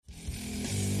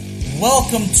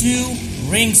Welcome to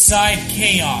Ringside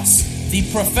Chaos, the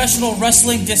professional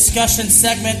wrestling discussion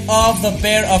segment of the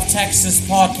Bear of Texas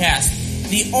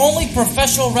podcast. The only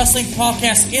professional wrestling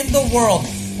podcast in the world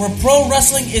where pro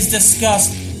wrestling is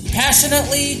discussed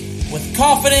passionately, with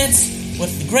confidence,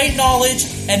 with great knowledge,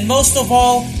 and most of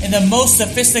all, in the most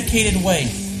sophisticated way.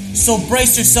 So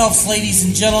brace yourselves, ladies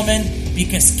and gentlemen,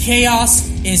 because chaos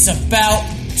is about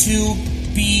to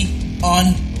be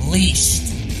unleashed.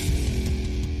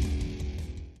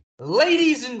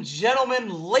 Ladies and gentlemen,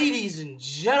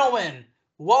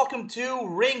 welcome to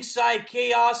Ringside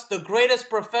Chaos, the greatest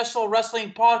professional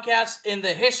wrestling podcast in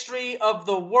the history of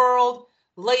the world.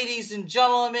 Ladies and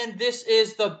gentlemen, this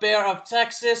is the Bear of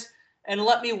Texas, and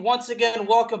let me once again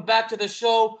welcome back to the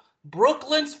show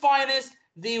Brooklyn's finest,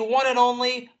 the one and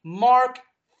only Mark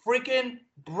freaking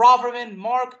Braverman.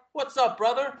 Mark, what's up,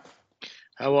 brother?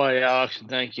 How are you, Alex?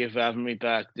 Thank you for having me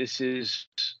back. This is,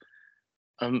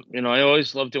 I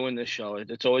always love doing this show.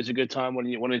 It's always a good time when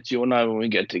it's you and I when we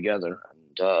get together.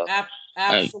 And,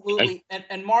 Absolutely.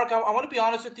 And Mark, I want to be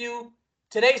honest with you.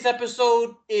 Today's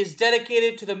episode is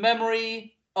dedicated to the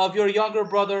memory of your younger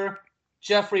brother,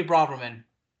 Jeffrey Braverman.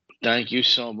 Thank you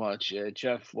so much. Yeah,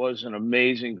 Jeff was an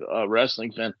amazing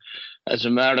wrestling fan. As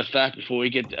a matter of fact,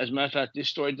 this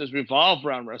story does revolve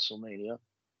around WrestleMania.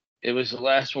 It was the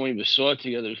last one we saw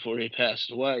together before he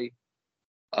passed away.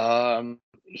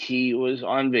 He was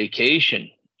on vacation,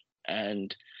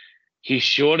 and he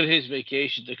shorted his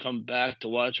vacation to come back to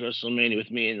watch WrestleMania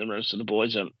with me and the rest of the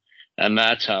boys at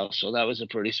Matt's house. So that was a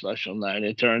pretty special night.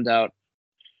 It turned out,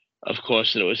 of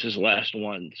course, that it was his last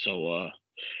one. So,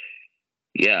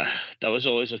 yeah, that was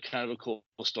always a kind of a cool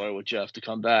story with Jeff, to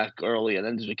come back early and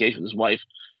end his vacation with his wife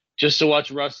just to watch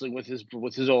wrestling with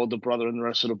his older brother and the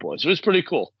rest of the boys. It was pretty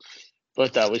cool.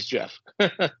 But that was Jeff.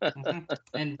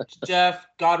 And Jeff,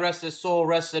 God rest his soul,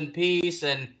 rest in peace.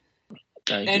 And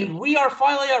we are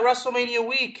finally at WrestleMania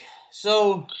week.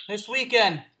 So this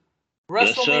weekend,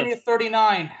 WrestleMania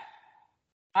 39.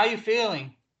 How you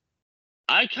feeling?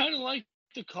 I kind of like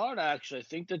the card, actually. I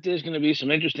think that there's going to be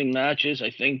some interesting matches. I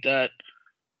think that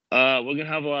we're going to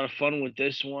have a lot of fun with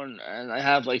this one. And I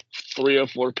have like 3 or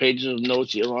 4 pages of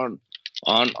notes here on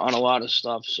a lot of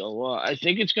stuff. So I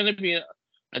think it's going to be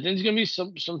there's going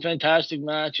to be some fantastic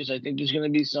matches. I think there's going to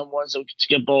be some ones that we can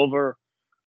skip over.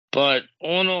 But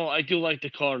all in all, I do like the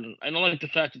card. I don't like the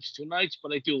fact it's 2 nights,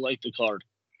 but I do like the card.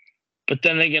 But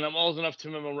then again, I'm old enough to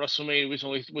remember WrestleMania was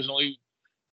only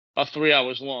 3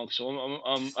 hours long. So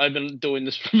I've been doing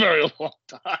this for a very long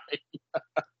time.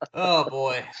 Oh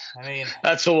boy, I mean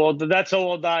that's how old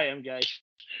I am, guys.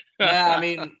 Yeah, I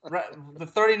mean, the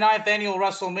 39th annual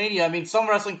WrestleMania. I mean, some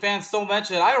wrestling fans still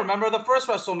mention it. I remember the first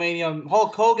WrestleMania,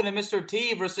 Hulk Hogan and Mr.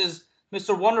 T versus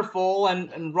Mr. Wonderful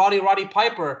and Roddy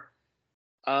Piper.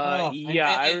 I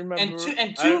remember.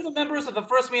 And two of the members of the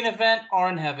first main event are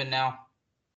in heaven now.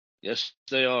 Yes,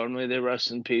 they are. May they rest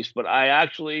in peace. But I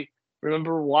actually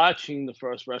remember watching the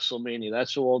first WrestleMania.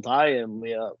 That's how old I am.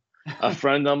 A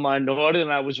friend of mine ordered,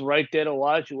 and I was right there to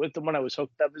watch it with them when I was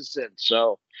hooked ever since.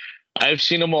 So I've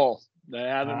seen them all. I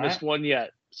haven't missed one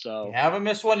yet. So you haven't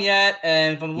missed one yet,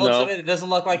 and from the looks of it doesn't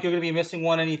look like you're going to be missing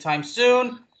one anytime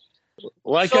soon.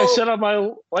 I said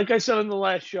on the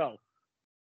last show,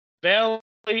 Bailey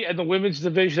and the women's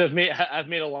division have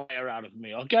made a liar out of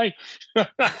me. Okay.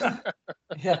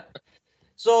 Yeah.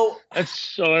 So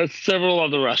it's several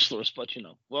other wrestlers, but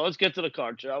well, let's get to the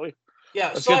card, shall we?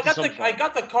 Yeah, so I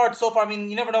got the card so far. I mean,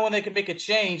 you never know when they could make a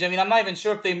change. I mean, I'm not even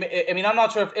sure I'm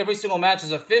not sure if every single match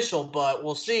is official, but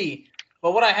we'll see.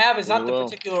 But what I have is not the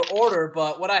particular order,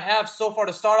 but what I have so far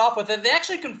to start off with, and they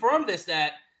actually confirmed this,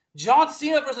 that John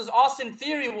Cena versus Austin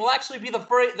Theory will actually be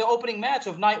the opening match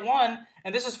of night 1,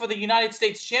 and this is for the United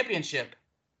States Championship.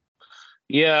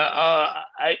 Yeah,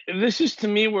 this is to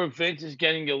me where Vince is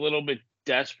getting a little bit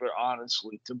desperate,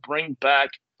 honestly, to bring back.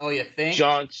 Oh, you think?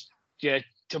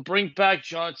 To bring back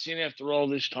John Cena after all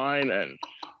this time, and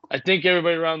I think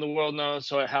everybody around the world knows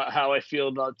how I feel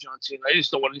about John Cena. I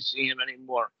just don't want to see him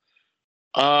anymore.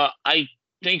 I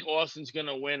think Austin's going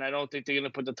to win. I don't think they're going to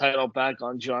put the title back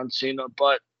on John Cena,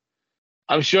 but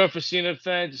I'm sure for Cena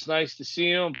fans, it's nice to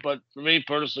see him. But for me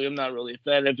personally, I'm not really a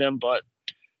fan of him.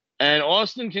 And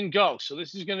Austin can go, so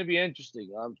this is going to be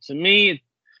interesting. To me,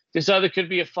 this either could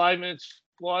be a 5-minute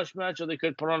squash match, or they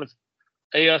could put on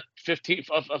a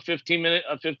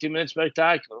 15-minute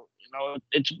spectacular.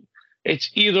 It's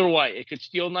either way. It could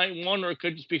steal night 1, or it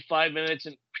could just be 5 minutes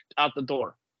and out the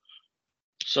door.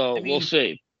 So we'll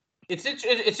see. It's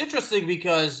interesting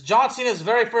because John Cena's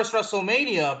very first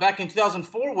WrestleMania back in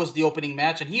 2004 was the opening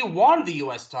match, and he won the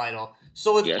U.S. title.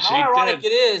 So how ironic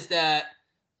it is that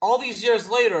all these years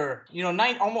later,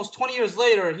 almost 20 years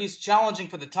later, he's challenging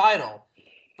for the title.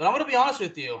 But I'm going to be honest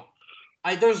with you.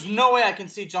 There's no way I can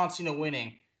see John Cena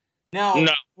winning. Now,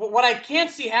 No. what I can't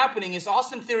see happening is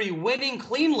Austin Theory winning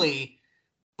cleanly,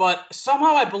 but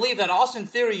somehow I believe that Austin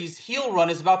Theory's heel run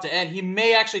is about to end. He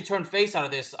may actually turn face out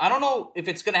of this. I don't know if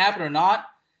it's going to happen or not,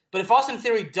 but if Austin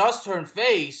Theory does turn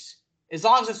face, as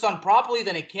long as it's done properly,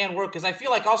 then it can work, because I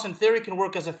feel like Austin Theory can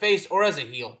work as a face or as a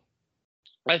heel.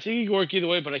 I think he can work either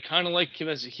way, but I kind of like him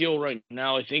as a heel right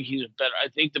now. I think he's better. I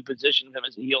think the position of him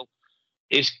as a heel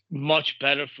is much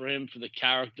better for him for the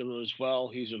character as well.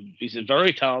 He's a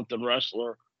very talented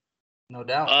wrestler. No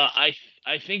doubt. I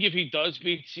think if he does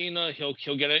beat Cena, he'll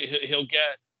get a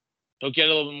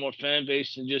little bit more fan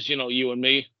base than just you and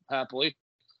me happily.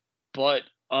 But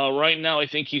right now, I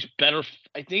think he's better.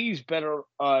 I think he's better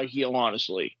heel,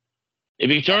 honestly.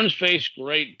 If he turns face,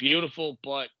 great, beautiful.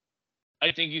 But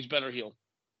I think he's better heel.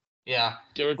 Yeah,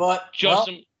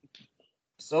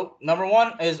 So number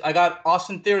one is I got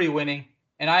Austin Theory winning,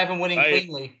 and I have him winning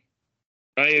cleanly.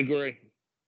 I agree.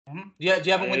 Mm-hmm. Yeah, do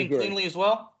you have him winning cleanly as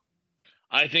well?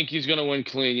 I think he's going to win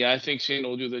clean. Yeah, I think Cena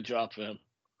will do the job for him.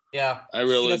 Yeah, I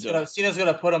really do. Cena's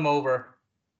gonna put him over.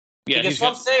 Yeah, because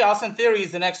some say Austin Theory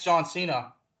is the next John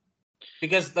Cena.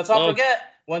 Because let's not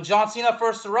forget, when John Cena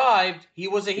first arrived, he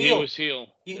was a heel. He was heel.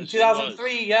 In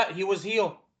 2003, yeah, he was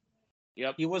heel.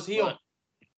 Yep. He was heel.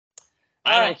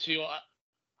 I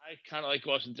kind of like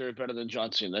Austin Theory better than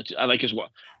John Cena. I like his work.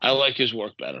 I like his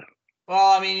work better.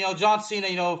 Well, I mean, John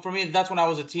Cena, for me, that's when I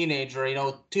was a teenager.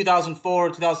 2004,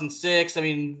 2006. I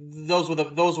mean, those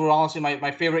were honestly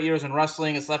my favorite years in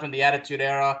wrestling, aside from the Attitude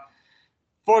Era.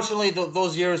 Fortunately,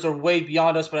 those years are way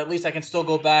beyond us, but at least I can still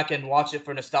go back and watch it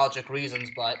for nostalgic reasons.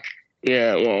 But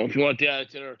yeah, well, if you want the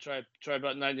Attitude Era, try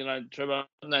about 99, try about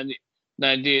 90,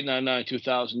 98, 99,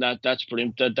 2000.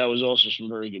 That was also some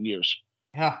very good years.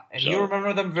 Yeah, and you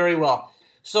remember them very well.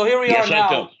 So here we are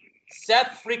now.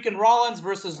 Seth freaking Rollins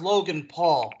versus Logan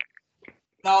Paul.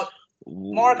 Now,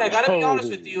 Mark, I got to be honest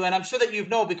with you, and I'm sure that you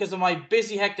know because of my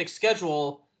busy, hectic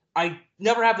schedule, I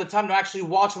never have the time to actually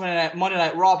watch Monday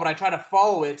Night Raw, but I try to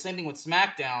follow it. Same thing with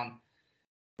SmackDown.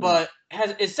 But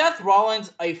is Seth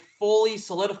Rollins a fully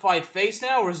solidified face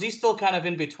now, or is he still kind of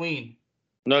in between?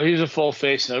 No, he's a full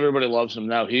face, and everybody loves him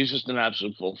now. He's just an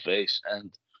absolute full face,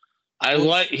 and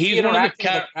he's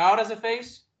interacting with the crowd as a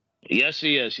face. Yes,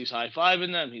 he is. He's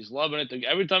high-fiving them. He's loving it.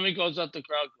 Every time he goes out, the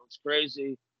crowd goes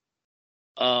crazy.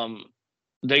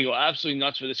 They go absolutely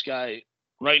nuts for this guy.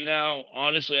 Right now,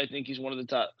 honestly, I think he's one of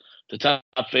the top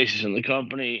faces in the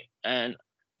company. And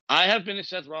I have been a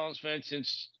Seth Rollins fan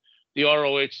since the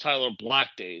ROH Tyler Black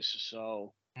days.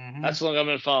 So that's how long I've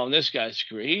been following this guy's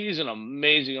career. He's an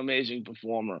amazing, amazing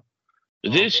performer.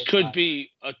 This could be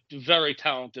a very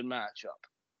talented matchup.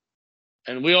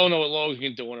 And we all know what Logan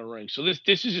can do in a ring. So this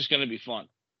is just going to be fun.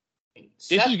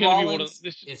 Seth Rollins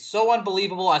is so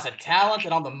unbelievable as a talent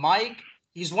and on the mic.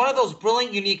 He's one of those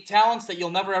brilliant, unique talents that you'll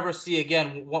never ever see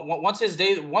again. Once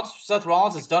Seth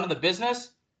Rollins is done in the business,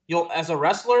 as a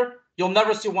wrestler, you'll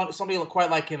never see somebody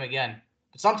quite like him again.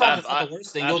 But sometimes it's not the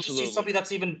worst thing. You'll see somebody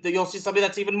that's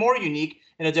even more unique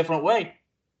in a different way.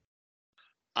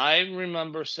 I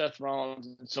remember Seth Rollins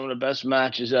in some of the best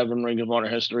matches ever in Ring of Honor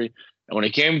history. And when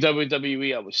it came to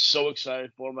WWE, I was so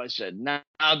excited for him. I said, now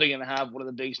they're going to have one of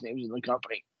the biggest names in the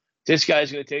company. This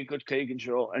guy's going to take good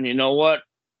control. And you know what?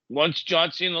 Once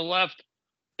John Cena left,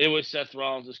 it was Seth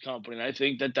Rollins' company. And I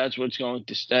think that's what's going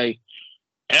to stay.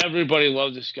 Everybody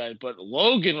loves this guy. But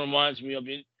Logan reminds me of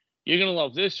you. You're going to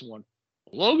love this one.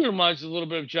 Logan reminds me a little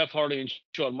bit of Jeff Hardy and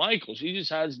Shawn Michaels. He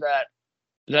just has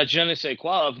that je ne sais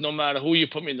quoi of no matter who you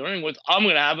put me in the ring with, I'm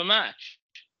going to have a match.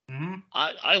 Mm-hmm.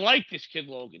 I like this kid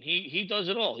Logan. He does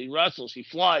it all. He wrestles. He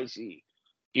flies.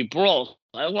 He brawls.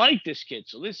 I like this kid.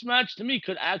 So this match to me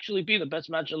could actually be the best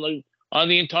match on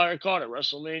the entire card at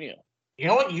WrestleMania. You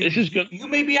know what? This is good. You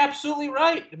may be absolutely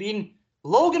right. I mean,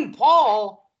 Logan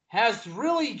Paul has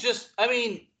really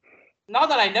not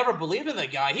that I never believed in the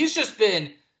guy. He's just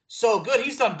been so good.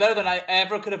 He's done better than I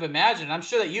ever could have imagined. I'm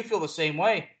sure that you feel the same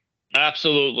way.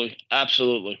 Absolutely.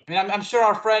 Absolutely. I mean, I'm sure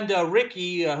our friend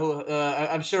Ricky, who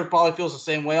I'm sure probably feels the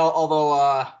same way, although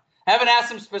I haven't asked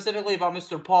him specifically about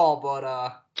Mr. Paul, but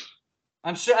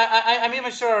I'm sure, I'm even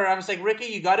sure, I was like, Ricky,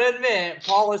 you got to admit,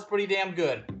 Paul is pretty damn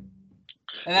good.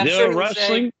 And I'm sure he would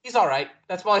say, he's all right.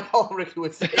 That's probably all Ricky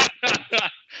would say.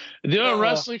 There are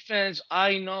wrestling fans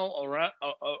I know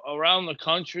around the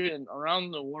country and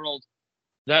around the world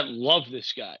that love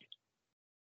this guy.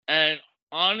 And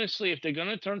honestly, if they're going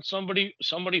to turn somebody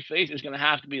face, it's going to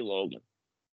have to be Logan.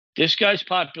 This guy's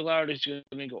popularity is going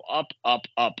to go up, up,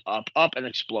 up, up, up, and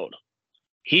explode.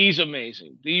 He's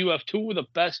amazing. You have two of the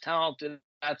best talented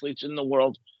athletes in the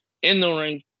world in the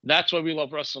ring. That's why we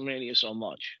love WrestleMania so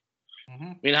much.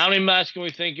 Mm-hmm. I mean, how many matches can we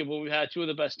think of where we had two of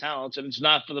the best talents, and it's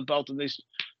not for the belt, and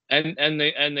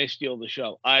they steal the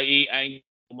show? I.e., Angle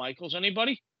Michaels.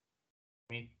 Anybody?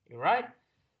 I mean, you're right,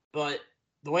 but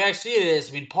the way I see it is,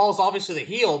 I mean, Paul's obviously the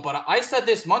heel, but I said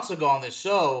this months ago on this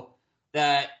show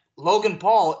that Logan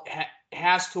Paul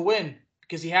has to win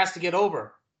because he has to get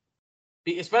over,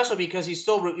 especially because he's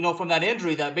still, from that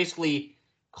injury that basically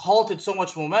halted so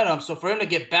much momentum. So for him to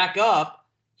get back up,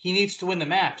 he needs to win the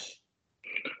match.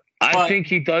 I think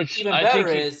he does. Even better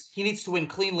is he needs to win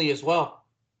cleanly as well.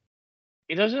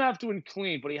 He doesn't have to win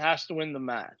clean, but he has to win the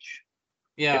match.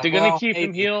 Yeah, if they're going to keep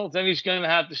him heel, then he's going to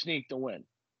have to sneak the win.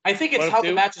 I think it's how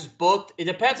the match is booked. It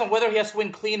depends on whether he has to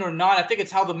win clean or not. I think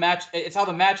it's how the match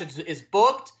is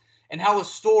booked and how the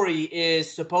story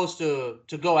is supposed to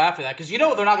go after that. Because they're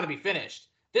not going to be finished.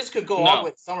 This could go all the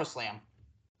way to SummerSlam.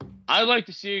 I'd like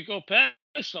to see it go past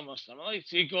SummerSlam. I'd like to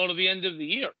see it go to the end of the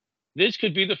year. This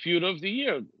could be the feud of the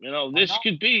year. This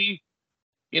could be.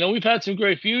 We've had some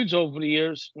great feuds over the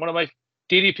years. One of my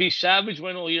DDP Savage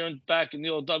went all year back in the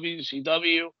old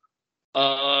WCW.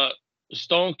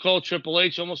 Stone Cold Triple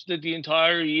H almost did the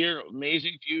entire year.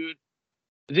 Amazing feud.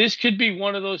 This could be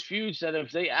one of those feuds that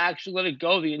if they actually let it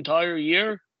go the entire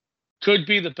year, could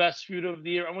be the best feud of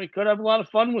the year, and we could have a lot of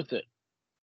fun with it.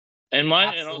 And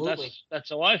that's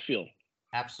how I feel.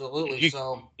 Absolutely.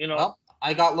 Well,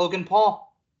 I got Logan Paul.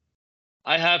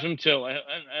 I have him too, and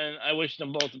I wish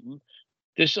them both.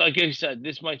 This, like I said,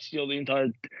 this might steal the entire.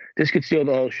 This could steal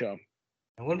the whole show.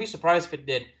 I wouldn't be surprised if it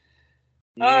did.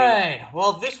 Yeah. All right.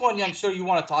 Well, this one I'm sure you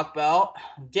want to talk about: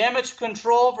 Damage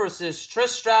Control versus Trish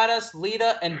Stratus,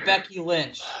 Lita, and Becky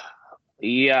Lynch.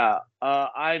 Yeah,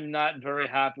 I'm not very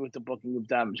happy with the booking of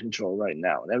Damage Control right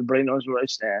now, and everybody knows where I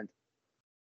stand.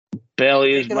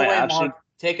 Bayley is my absolute.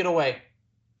 Take it away.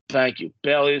 Thank you.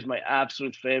 Bayley is my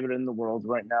absolute favorite in the world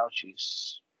right now.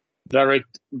 She's very,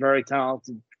 very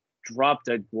talented, drop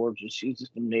dead gorgeous. She's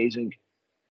just amazing.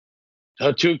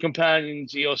 Her two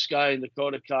companions, Io Sky and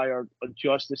Dakota Kai, are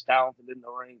just as talented in the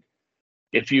ring.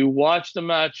 If you watch the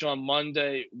match on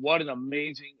Monday, what an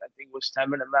amazing, I think it was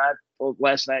 10-minute match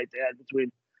last night they had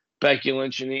between Becky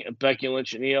Lynch and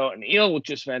Io. And Io was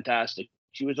just fantastic.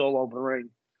 She was all over the ring.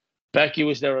 Becky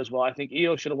was there as well. I think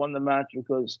Io should have won the match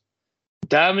because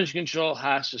Damage Control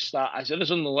has to stop. I said this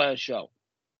on the last show.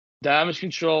 Damage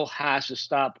Control has to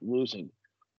stop losing.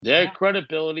 Their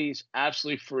credibility is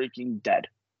absolutely freaking dead.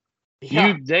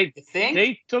 Yeah. They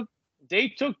took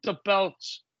the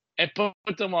belts and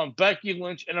put them on Becky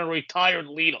Lynch and a retired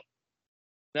Lita.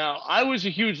 Now, I was a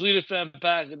huge Lita fan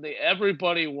back in the day.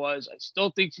 Everybody was. I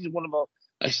still think she's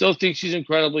I still think she's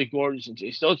incredibly gorgeous, and I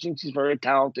still think she's very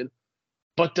talented.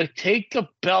 But to take the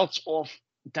belts off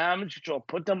Damage Control,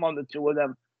 put them on the two of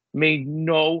them, made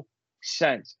no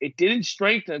sense. It didn't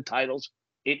strengthen the titles.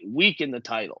 It weakened the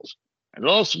titles. And it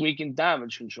also weakened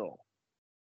Damage Control.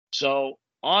 So,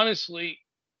 honestly,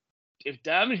 if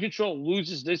Damage Control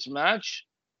loses this match,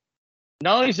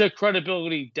 not only is their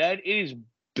credibility dead, it is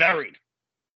buried.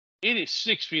 It is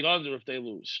 6 feet under if they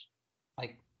lose.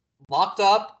 Like, locked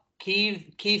up,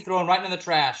 key thrown right in the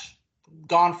trash.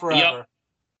 Gone forever. Yep.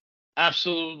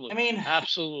 Absolutely. I mean,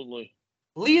 absolutely.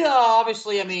 Lita,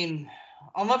 obviously,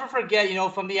 I'll never forget,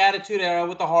 from the Attitude Era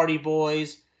with the Hardy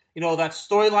Boys, that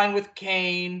storyline with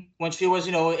Kane when she was,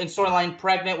 in storyline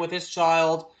pregnant with his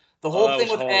child. The whole thing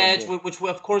with horrible. Edge, which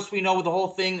of course we know the whole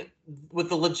thing with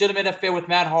the legitimate affair with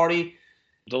Matt Hardy.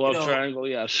 The love triangle,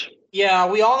 yes. Yeah,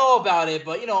 we all know about it,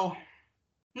 but, at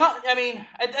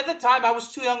the time I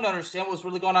was too young to understand what was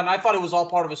really going on. I thought it was all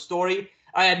part of a story.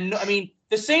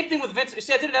 The same thing with Vince.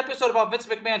 See, I did an episode about Vince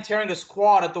McMahon tearing his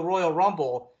quad at the Royal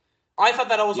Rumble. I thought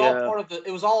that it was all part of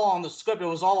it was all on the script. It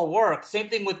was all a work. Same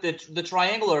thing with the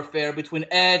triangular affair between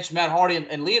Edge, Matt Hardy,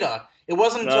 and Lita. It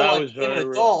wasn't until I became an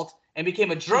adult and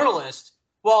became a journalist.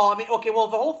 Well, the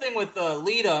whole thing with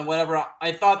Lita and whatever,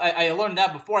 I thought I learned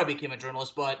that before I became a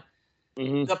journalist. But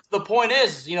the point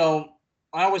is, I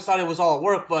always thought it was all a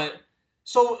work. But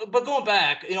going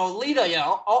back,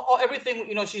 Lita,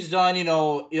 everything she's done,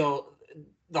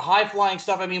 the high-flying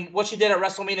stuff. What she did at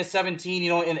WrestleMania 17,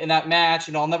 in that match,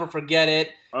 I'll never forget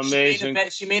it. Amazing.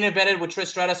 She main evented with Trish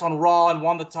Stratus on Raw and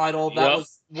won the title. That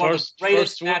was one of the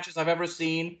greatest matches I've ever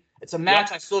seen. It's a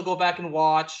match I still go back and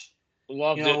watch.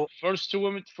 Loved it. First two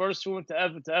women to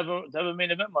ever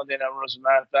main event Monday Night Raw, as a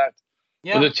matter of fact.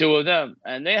 Yeah. For the two of them.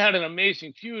 And they had an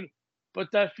amazing feud, but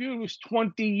that feud was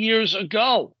 20 years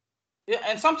ago. Yeah,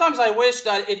 and sometimes I wish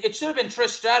that it should have been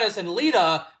Trish Stratus and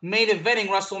Lita main eventing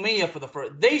WrestleMania for the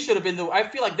first. They should have been the. I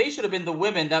feel like they should have been the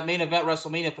women that main event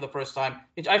WrestleMania for the first time.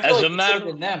 I feel As a like it should have matter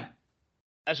been them.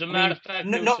 as a I matter mean, of fact,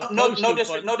 no, they were no, no, supposed no, to,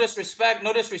 but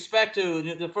no disrespect to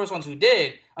the first ones who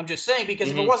did. I'm just saying because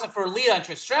if it mhm. wasn't for Lita and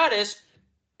Trish Stratus,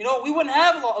 we wouldn't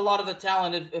have a lot of the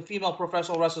talented female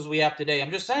professional wrestlers we have today.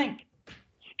 I'm just saying.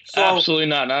 So, Absolutely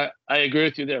not. I agree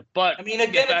with you there. But I mean, to get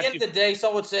again, at the back end to of the day,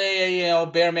 some would say,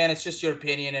 Bear Man, it's just your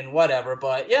opinion and whatever.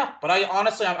 But yeah, but I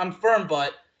honestly, I'm firm.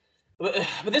 But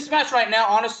this match right now,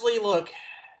 honestly, look,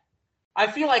 I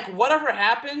feel like whatever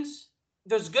happens,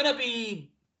 there's gonna be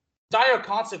dire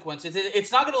consequences.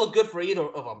 It's not gonna look good for either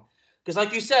of them because,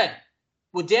 like you said,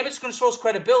 with Damage Control's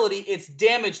credibility, it's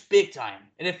damaged big time.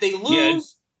 And if they yeah,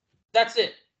 lose, that's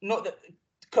it. No,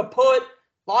 kaput,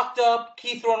 locked up,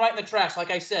 key thrown right in the trash,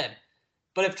 like I said.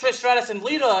 But if Trish Stratus and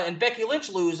Lita and Becky Lynch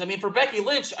lose, I mean, for Becky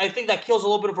Lynch, I think that kills a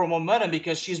little bit of her momentum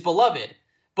because she's beloved.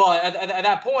 But at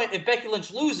that point, if Becky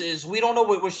Lynch loses, we don't know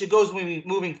where she goes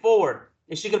moving forward.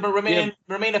 Is she going to yeah,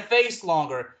 remain a face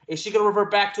longer? Is she going to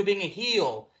revert back to being a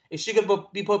heel? Is she going to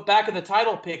be put back in the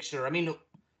title picture? I mean,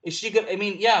 is she going? I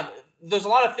mean, yeah, there's a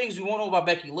lot of things we won't know about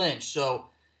Becky Lynch. So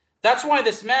that's why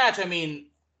this match. I mean,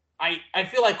 I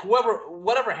feel like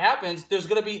whatever happens, there's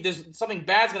something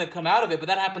bad's going to come out of it. But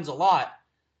that happens a lot.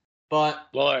 But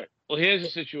well, all right. Well, here's the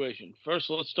situation. First,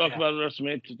 let's talk yeah, about the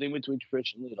WrestleMania thing between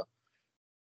Trish and Lita.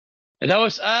 And that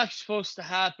was actually supposed to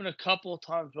happen a couple of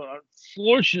times, but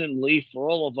unfortunately for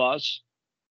all of us,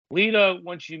 Lita,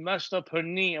 when she messed up her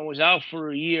knee and was out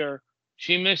for a year,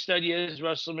 she missed that year's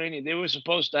WrestleMania. They were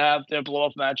supposed to have their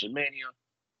blow-off match at Mania.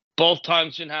 Both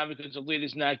times didn't happen because of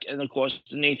Lita's neck and, of course,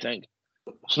 the knee thing.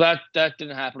 So that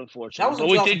didn't happen, that unfortunately. was in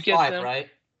But we did get 2005, them. right?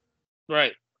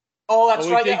 Right. Oh, But that's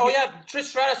we right. Yeah. did Oh, get yeah. Trish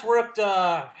Stratus worked.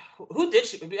 Who did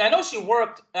she? I know she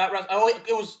worked at. Oh, it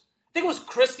was. I think it was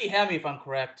Christy Hemme, if I'm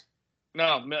correct.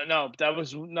 no. It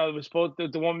was supposed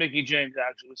the one Mickey James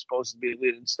actually was supposed to be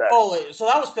Lita instead. Oh, wait, so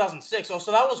that was 2006. Oh,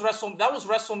 so that was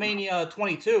WrestleMania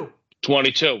 22.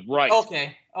 22, right.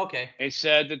 Okay. Okay. They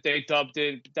said that they dubbed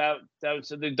it that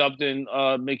was they dubbed in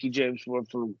Mickey James for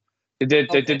they did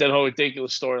Okay. that whole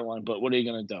ridiculous storyline, but what are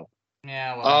you gonna do?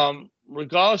 Yeah. Well.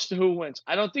 Regardless to who wins,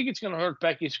 I don't think it's gonna hurt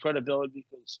Becky's credibility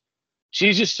because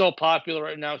she's just so popular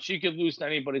right now. She could lose to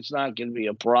anybody, it's not gonna be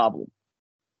a problem.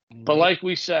 But like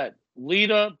we said,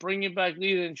 Lita, bringing back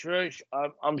Lita and Trish,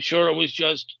 I'm sure it was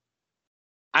just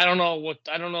I don't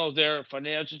know their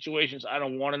financial situations. I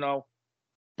don't want to know,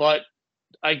 but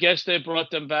I guess they brought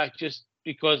them back just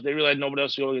because they realized nobody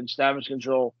else could go against Damage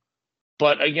Control.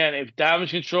 But again, if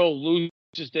Damage Control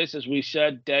loses this, as we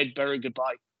said, dead, buried,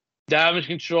 goodbye. Damage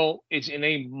Control is in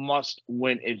a must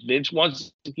win. If Vince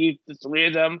wants to keep the three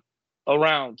of them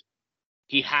around,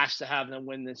 he has to have them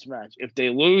win this match. If they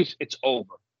lose, it's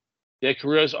over. Their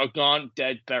careers are gone,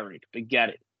 dead, buried. Forget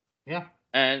it. Yeah.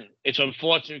 And it's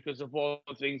unfortunate because of all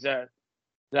the things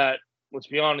that let's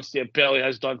be honest here, Bailey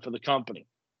has done for the company.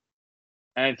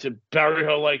 And to bury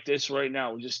her like this right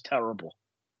now is just terrible.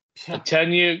 Yeah. A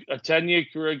 10-year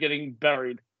career getting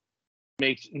buried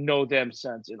makes no damn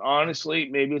sense. And honestly,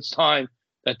 maybe it's time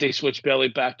that they switch Bailey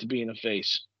back to being a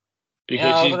face. Because Yeah.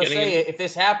 I was she's gonna getting say, if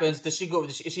this happens, does she go?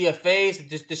 Is she a face?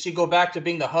 Does she go back to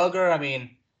being the hugger? I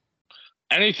mean.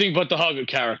 anything but the hugger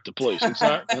character, please. It's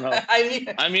not,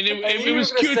 I mean, knew you were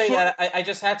was gonna cute say for that. I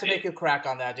just had to make you crack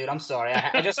on that, dude. I'm sorry.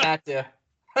 I just had to.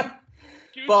 cutesy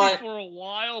But for a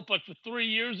while, but for 3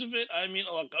 years of it, I mean,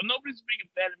 look, nobody's bigger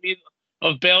fan of me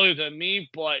of Bailey than me,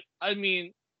 but I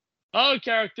mean, her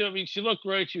character, I mean, she looked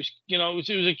great. She was,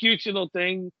 she was a cute little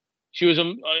thing. She was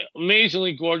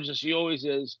amazingly gorgeous, as she always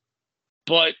is.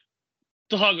 But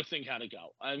the hugger thing had to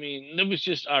go. I mean, it was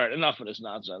just, all right, enough of this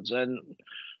nonsense. And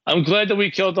I'm glad that we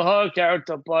killed the hugger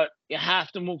character, but you have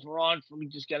to move her on from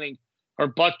just getting her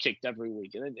butt kicked every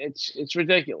week. And it's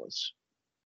ridiculous.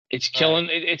 It's killing,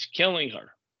 it's killing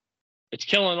her. It's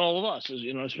killing all of us, as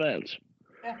fans.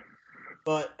 yeah.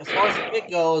 But as far as the pick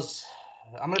goes,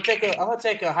 I'm gonna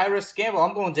take a high risk gamble.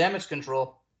 I'm going Damage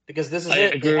Control because this is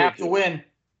it. They have to win.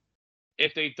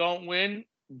 If they don't win,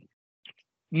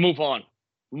 move on.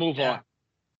 Move Yeah. on.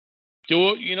 Do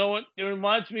it. You know what? It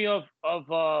reminds me of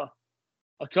a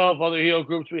couple of other heel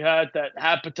groups we had that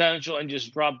had potential and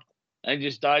just dropped and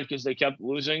just died because they kept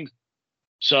losing.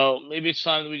 So maybe it's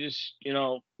time that we just,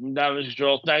 Damage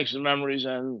Control, thanks and memories,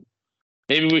 and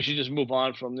maybe we should just move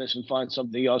on from this and find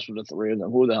something else for the three of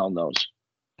them. Who the hell knows?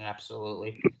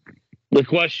 Absolutely. The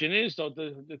question is, though,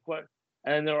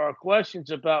 and there are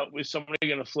questions about is somebody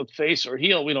going to flip face or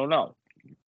heel? We don't know.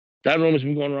 That rumor's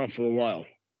been going around for a while.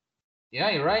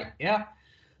 Yeah, you're right. Yeah.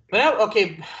 But now,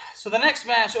 okay, so the next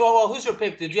match. Oh, well, who's your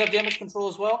pick? Did you have Damage Control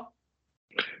as well?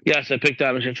 Yes, I picked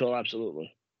Damage Control,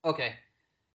 absolutely. Okay.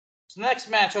 So the next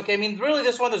match. Okay, I mean, really,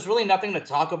 this one there's really nothing to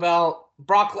talk about.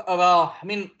 Well, I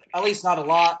mean, at least not a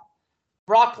lot.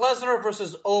 Brock Lesnar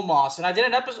versus Omos, and I did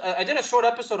an episode. I did a short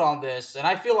episode on this, and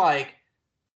I feel like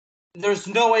there's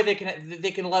no way they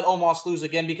can let Omos lose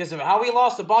again because of how he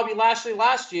lost to Bobby Lashley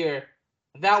last year.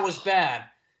 That was bad.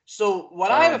 So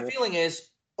what I have a feeling is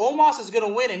Omos is going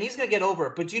to win and he's going to get over.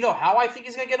 But do you know how I think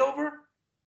he's going to get over?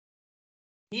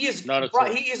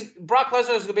 Brock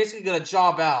Lesnar is basically going to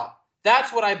job out.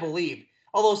 That's what I believe.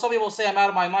 Although some people say I'm out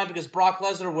of my mind because Brock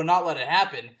Lesnar would not let it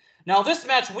happen. Now this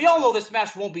match, we all know this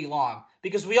match won't be long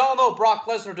because we all know Brock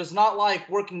Lesnar does not like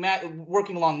working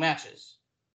long matches.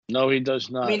 No, he does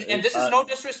not. I mean, and this is no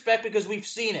disrespect because we've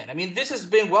seen it. I mean, this has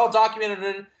been well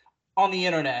documented on the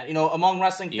internet, among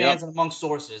wrestling fans and among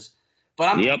sources.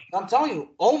 But I'm telling you,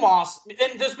 Omos,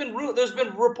 and there's been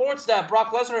reports that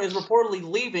Brock Lesnar is reportedly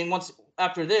leaving once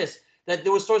after this. That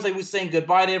there was stories like he was saying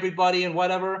goodbye to everybody and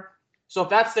whatever. So if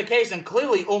that's the case, and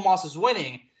clearly Omos is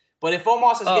winning. But if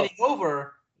Omos is getting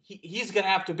over, he's going to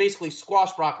have to basically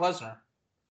squash Brock Lesnar.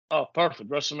 Oh, perfect.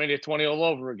 WrestleMania 20 all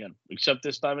over again. Except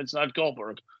this time it's not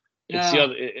Goldberg. It's the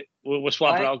other. We're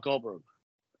swapping out Goldberg.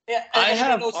 Yeah, I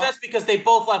have no sense because they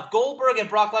both left. Goldberg and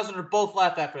Brock Lesnar both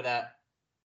left after that.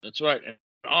 That's right. And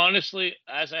honestly,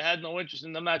 as I had no interest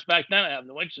in the match back then, I have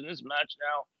no interest in this match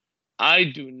now. I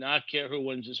do not care who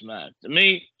wins this match. To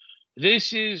me,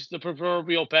 this is the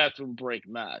proverbial bathroom break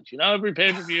match. Every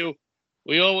pay-per-view,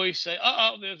 we always say,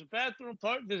 there's a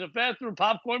bathroom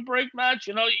popcorn break match.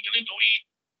 You're gonna go eat,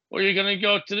 or you're gonna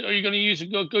go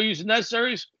use the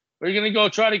necessaries, or you're gonna go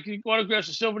try to autograph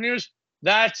the souvenirs.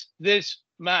 That's this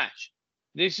match.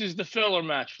 This is the filler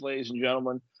match, ladies and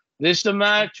gentlemen. This is the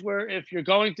match where if you're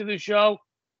going to the show,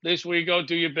 this is where you go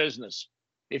do your business.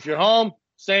 If you're home,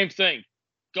 same thing.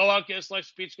 Go out, get a slice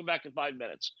of pizza, come back in 5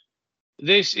 minutes.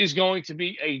 This is going to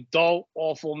be a dull,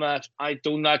 awful match. I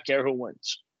do not care who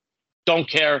wins. Don't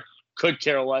care. Could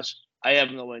care less. I have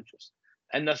no interest.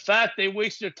 And the fact they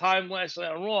wasted time last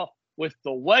night on Raw with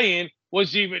the weigh-in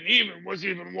was even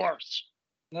worse.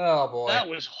 Oh, boy. That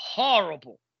was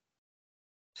horrible.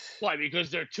 Why?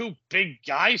 Because they're two big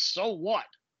guys? So what?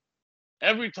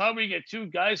 Every time we get two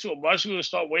guys who are muscular to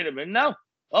start weighing them in now?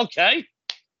 Okay.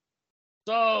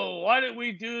 So why did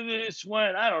we do this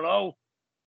when, I don't know,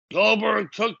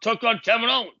 Goldberg took on Kevin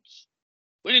Owens?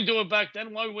 We didn't do it back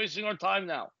then. Why are we wasting our time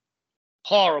now?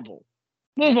 Horrible.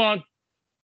 Move on.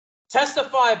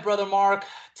 Testify, brother Mark.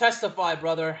 Testify,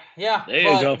 brother. Yeah. There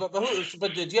you go. But who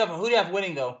do you have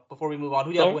winning, though, before we move on?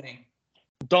 Who do you have winning?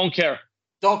 Don't care.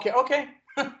 Don't care. Okay.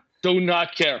 Do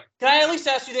not care. Can I at least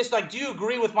ask you this? Do you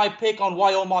agree with my pick on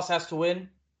why Omos has to win?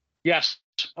 Yes.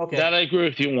 Okay. That I agree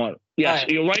with you on. Yes,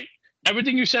 You're right.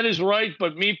 Everything you said is right,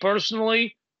 but me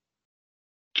personally...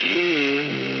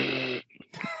 I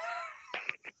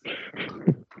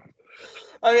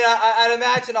mean, I'd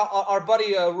imagine our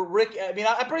buddy Rick. I mean,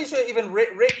 I'm pretty sure even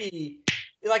Ricky.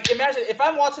 Imagine if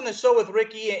I'm watching the show with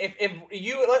Ricky. If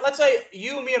you let's say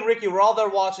you, me, and Ricky were all there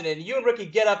watching it, and you and Ricky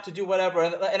get up to do whatever,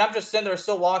 and I'm just sitting there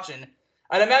still watching.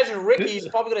 I'd imagine Ricky's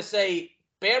probably gonna say,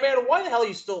 "Bear Man, why the hell are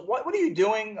you still? What are you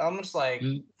doing?" I'm just like,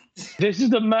 "This is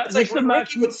the match."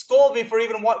 Ricky would scold me for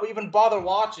even bother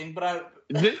watching, but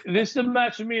this is the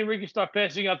match for me and Ricky start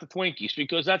passing out the Twinkies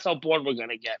because that's how bored we're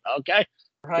gonna get. Okay.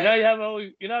 Right.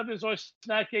 There's always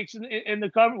snack cakes in the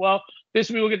cupboard. Well,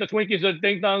 this week we'll get the Twinkies, the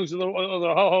Ding Dongs, or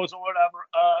the Ho-Hos, or whatever.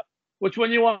 Which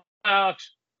one you want,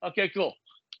 Alex? Okay, cool.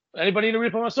 Anybody need a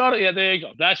refill on soda? Yeah, there you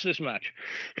go. That's this match.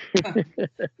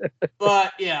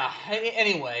 But, yeah,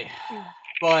 anyway.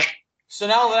 But, so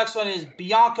now the next one is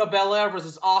Bianca Belair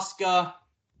versus Asuka.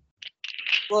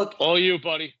 Look. All you,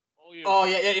 buddy. Oh,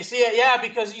 yeah, you see it? Yeah,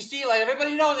 because you see,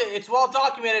 everybody knows it. It's well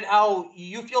documented how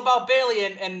you feel about Bayley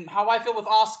and how I feel with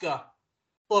Asuka.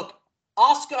 Look,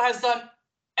 Asuka has done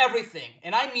everything,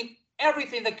 and I mean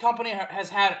everything the company has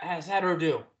had her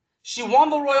do. She won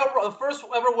the first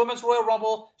ever Women's Royal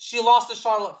Rumble. She lost to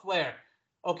Charlotte Flair.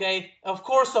 Okay? Of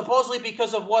course, supposedly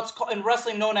because of what's in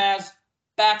wrestling known as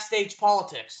backstage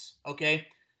politics. Okay?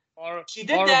 She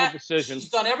did that. Decision. She's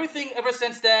done everything ever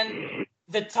since then.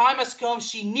 The time has come.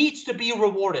 She needs to be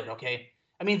rewarded, okay?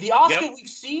 I mean, the Asuka we've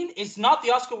seen is not the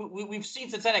Asuka we've seen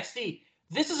since NXT.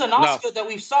 This is an Asuka that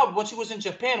we saw when she was in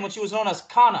Japan, when she was known as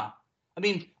Kana. I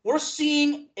mean, we're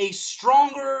seeing a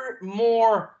stronger,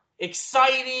 more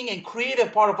exciting, and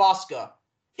creative part of Asuka.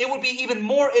 It would be even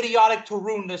more idiotic to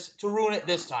ruin it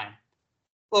this time.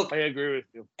 Look, I agree with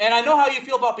you. And I know how you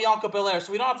feel about Bianca Belair,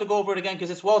 so we don't have to go over it again because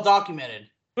it's well documented.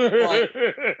 But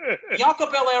Bianca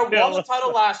Belair won the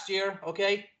title last year,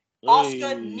 okay?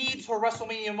 Asuka needs her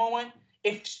WrestleMania moment.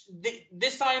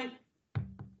 This time,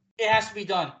 it has to be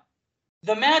done.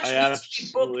 The match needs to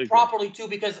be booked properly too,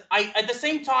 because at the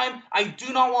same time, I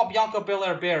do not want Bianca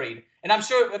Belair buried, and I'm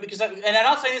sure and I'm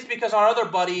not saying this because our other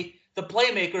buddy, the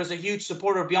Playmaker, is a huge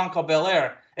supporter of Bianca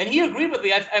Belair, and he agreed with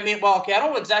me. I mean, well, okay, I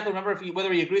don't exactly remember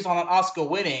whether he agrees on Asuka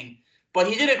winning, but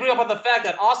he did agree upon the fact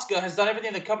that Asuka has done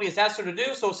everything the company has asked her to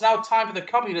do, so it's now time for the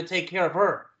company to take care of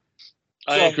her.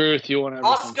 I agree with you on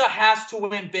everything. Asuka has to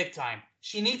win big time.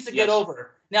 She needs to get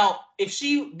over. Now, if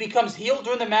she becomes heel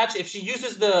during the match, if she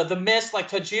uses the mist like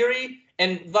Tajiri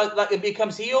and it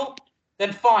becomes heel,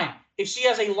 then fine. If she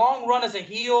has a long run as a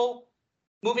heel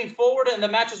moving forward and the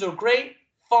matches are great,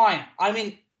 fine. I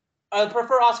mean, I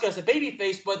prefer Asuka as a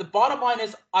babyface, but the bottom line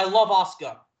is I love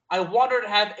Asuka. I want her to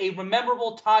have a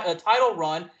memorable title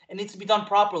run, and it needs to be done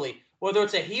properly. Whether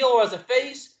it's a heel or as a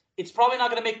face, it's probably not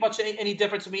going to make much any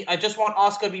difference to me. I just want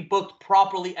Asuka to be booked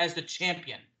properly as the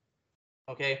champion.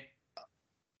 Okay?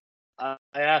 I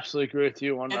absolutely agree with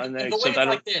you on that. And the way it's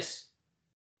like this.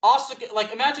 Asuka,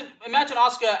 like imagine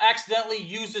Asuka accidentally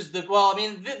uses the. Well, I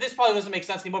mean, this probably doesn't make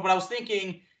sense anymore. But I was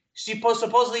thinking she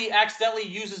supposedly accidentally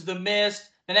uses the mist.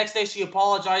 The next day she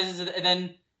apologizes, and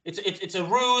then it's a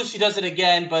ruse. She does it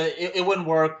again, but it wouldn't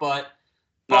work. But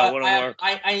it wouldn't work.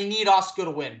 I need Asuka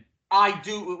to win. I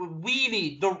do. We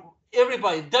need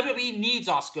everybody. WWE needs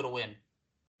Asuka to win.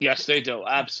 Yes, they do.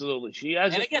 Absolutely. She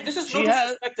has. And again, this is no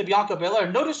disrespect to Bianca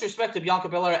Belair. No disrespect to Bianca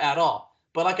Belair at all.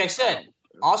 But like I said,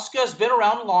 Asuka's been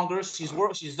around longer.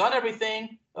 She's done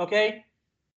everything. Okay,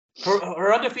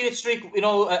 her undefeated streak,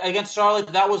 against Charlotte,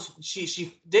 that was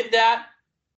she did that.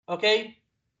 Okay,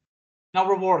 now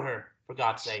reward her for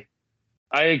God's sake.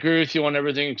 I agree with you on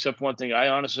everything except one thing. I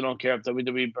honestly don't care if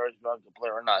WWE buries Bianca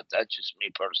Belair or not. That's just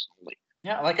me personally.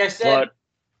 Yeah, like I said,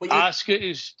 but Asuka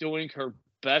is doing her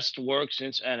best work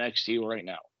since NXT right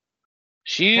now.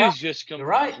 She is just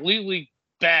completely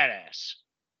badass.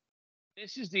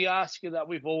 This is the Asuka that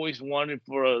we've always wanted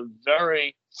for a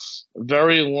very,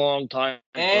 very long time.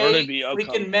 We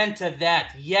can meant to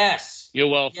that. Yes. You're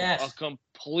welcome. Yes. A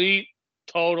complete,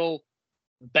 total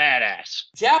badass.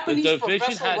 Japanese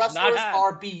professional wrestlers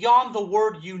are beyond the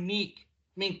word unique.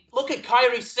 I mean, look at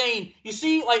Kairi Sane. You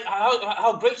see, like,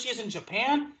 how great she is in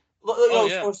Japan?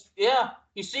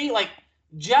 You see, like,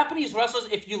 Japanese wrestlers,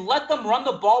 if you let them run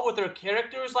the ball with their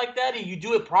characters like that and you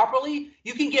do it properly,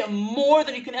 you can get more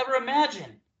than you can ever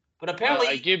imagine. But apparently,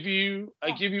 I give you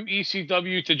ECW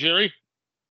Tajiri.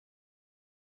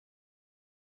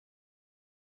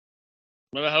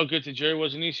 Remember how good Tajiri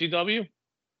was in ECW?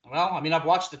 Well, I mean, I've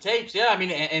watched the tapes. Yeah, I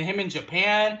mean, and him in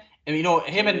Japan, and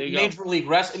him in Major League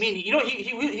Wrestling. I mean,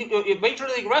 he Major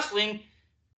League Wrestling.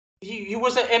 He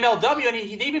was at MLW, and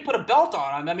he even put a belt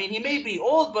on him. I mean, he may be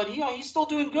old, but he's still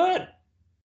doing good.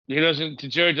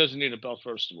 Tajiri doesn't need a belt,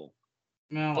 first of all.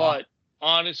 No, but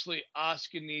honestly,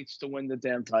 Asuka needs to win the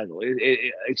damn title.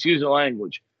 Excuse the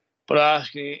language, but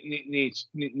Asuka needs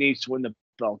to win the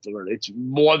belt already. It's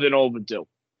more than overdue.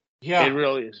 Yeah, it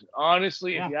really is.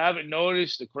 Honestly, if you haven't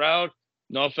noticed, the crowd.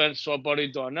 No offense to our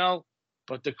buddy Darnell,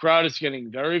 but the crowd is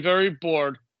getting very, very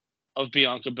bored of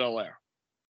Bianca Belair.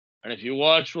 And if you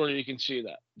watch her, you can see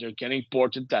that they're getting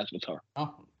bored to death with her.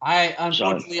 Oh,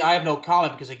 unfortunately I have no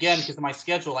comment because of my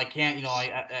schedule, I can't.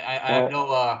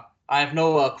 I have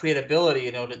no creativity,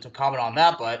 to comment on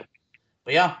that. But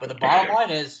the bottom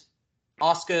line is,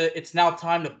 Asuka, it's now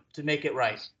time to make it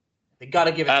right. They got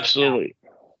to give it. Absolutely.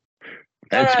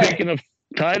 And speaking of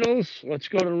titles, let's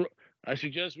go to. I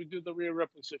suggest we do the Rhea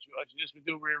Ripley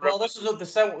situation. Well, this is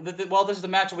this is the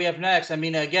match that we have next. I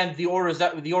mean, again, the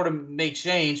order may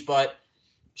change, but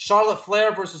Charlotte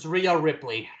Flair versus Rhea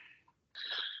Ripley.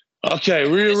 Okay,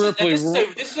 Rhea Ripley.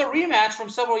 This is a rematch from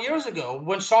several years ago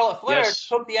when Charlotte Flair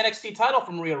took the NXT title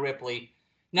from Rhea Ripley.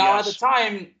 Now, at the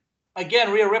time,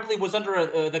 again, Rhea Ripley was under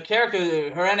her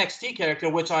NXT character,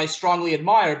 which I strongly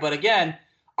admire. But again,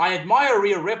 I admire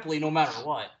Rhea Ripley no matter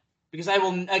what. Because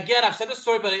I've said this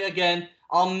story, but again,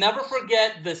 I'll never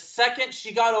forget the second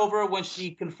she got over when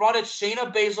she confronted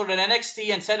Shayna Baszler at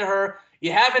NXT and said to her,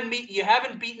 you haven't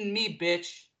beaten me,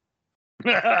 bitch.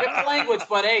 Different language,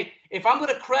 but hey, if I'm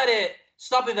going to credit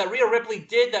something that Rhea Ripley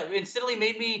did that instantly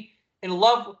made me in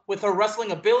love with her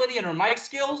wrestling ability and her mic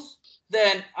skills,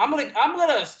 then I'm gonna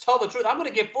tell the truth. I'm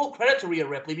gonna give full credit to Rhea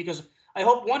Ripley because I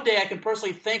hope one day I can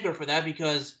personally thank her for that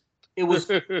because it was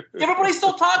everybody's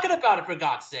still talking about it, for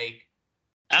God's sake.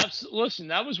 Absolutely. Listen,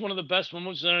 that was one of the best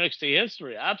moments in NXT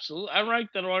history. Absolutely, I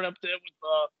ranked that right up there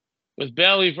with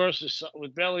Bayley versus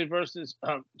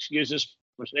excuse this,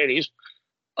 Mercedes,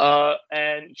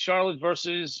 and Charlotte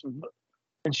versus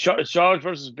And Charlotte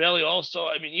versus Bailey also.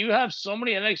 I mean, you have so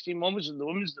many NXT moments in the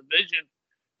women's division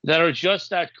that are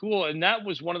just that cool. And that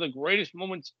was one of the greatest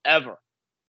moments ever.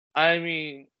 I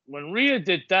mean, when Rhea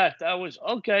did that, that was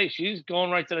okay. She's going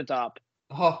right to the top.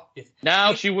 Oh,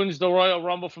 now she wins the Royal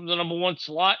Rumble from the #1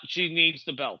 slot. She needs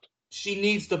the belt. She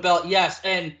needs the belt, yes.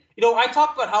 And, I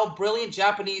talk about how brilliant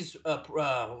Japanese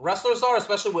wrestlers are,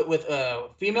 especially with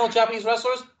female Japanese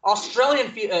wrestlers.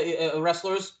 Australian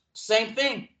wrestlers, same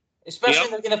thing,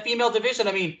 especially in the female division.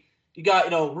 I mean, you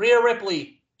got, Rhea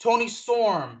Ripley, Toni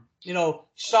Storm,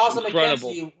 Shazza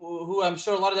McKenzie, who I'm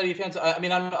sure a lot of WWE fans, I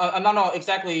mean, I'm not know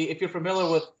exactly if you're familiar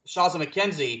with Shazza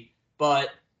McKenzie,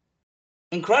 but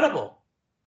incredible.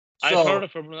 So, I've heard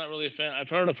of her, but I'm not really a fan. I've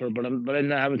heard of her, but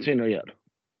I haven't seen her yet.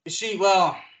 She's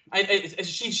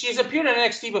appeared in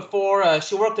NXT before.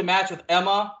 She worked a match with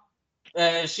Emma.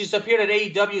 She's appeared at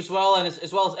AEW as well, and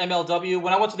as well as MLW.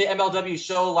 When I went to the MLW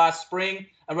show last spring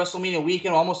at WrestleMania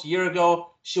weekend, almost a year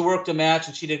ago, she worked a match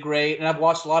and she did great. And I've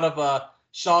watched a lot of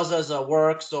Shazza's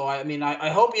work, so I mean, I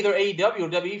hope either AEW or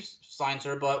WWE signs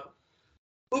her, but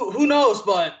who knows?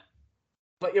 But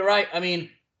you're right. I mean,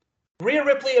 Rhea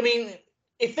Ripley. I mean,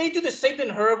 if they do the same thing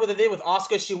to her what they did with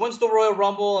Asuka, she wins the Royal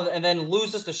Rumble and then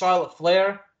loses to Charlotte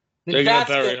Flair.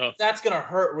 That's going to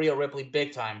hurt Rhea Ripley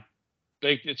big time.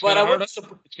 It's going to hurt her.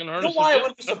 You know why I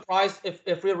wouldn't be surprised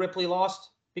if Rhea Ripley lost?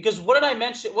 Because what did I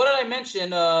mention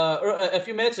a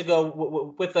few minutes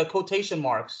ago with the quotation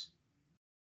marks?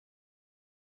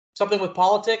 Something with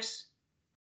politics?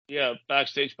 Yeah,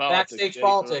 backstage politics. Backstage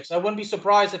politics. I wouldn't be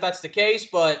surprised if that's the case,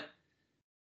 but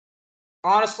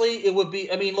honestly, it would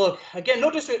be. I mean, look, again,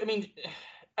 no disrespect. I mean,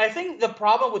 I think the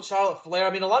problem with Charlotte Flair,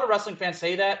 I mean, a lot of wrestling fans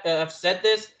say that, have said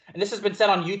this, and this has been said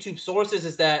on YouTube sources,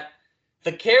 is that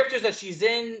the characters that she's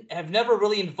in have never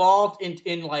really involved in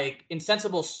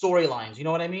sensible storylines. You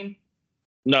know what I mean?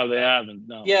 No, they haven't.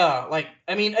 No. Yeah, like,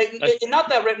 I mean, not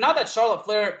that Charlotte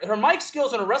Flair, her mic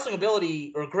skills and her wrestling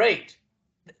ability are great.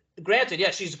 Granted,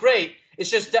 yeah, she's great. It's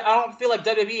just that I don't feel like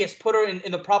WWE has put her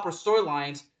in the proper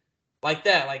storylines like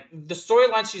that. Like, the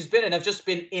storylines she's been in have just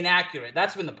been inaccurate.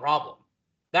 That's been the problem.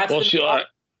 But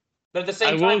at the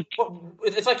same time,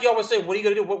 it's like you always say, what are you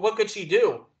going to do? What could she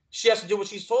do? She has to do what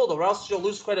she's told, or else she'll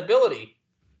lose credibility.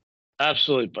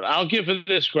 Absolutely. But I'll give her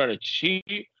this credit.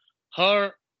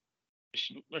 Her,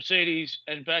 Mercedes,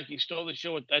 and Becky stole the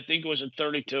show, I think it was at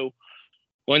 32,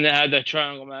 when they had that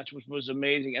triangle match, which was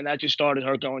amazing. And that just started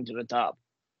her going to the top.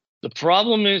 The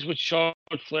problem is with Charlotte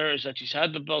Flair is that she's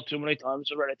had the belt too many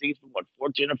times already. I think it's been,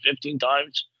 14 or 15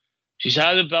 times? She's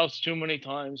had the belts too many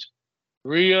times.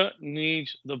 Rhea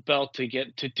needs the belt to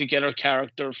get her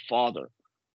character farther.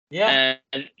 Yeah.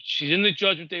 And she's in the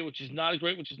Judgment Day, which is not a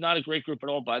great group at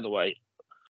all, by the way.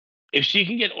 If she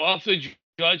can get off the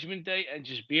Judgment Day and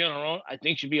just be on her own, I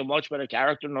think she'd be a much better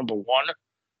character, number one.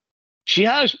 She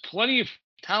has plenty of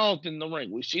talent in the ring.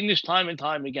 We've seen this time and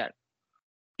time again.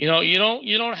 You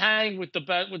don't hang with the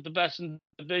best in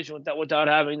the division without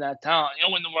having that talent. You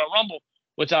don't win the Royal Rumble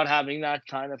without having that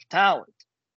kind of talent.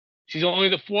 She's only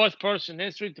the fourth person in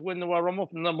history to win the Royal Rumble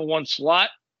from the #1 slot.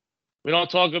 We don't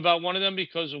talk about one of them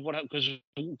because of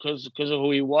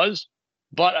who he was.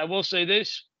 But I will say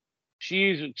this: she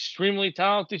is extremely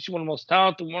talented. She's one of the most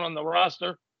talented one on the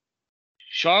roster.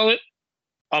 Charlotte,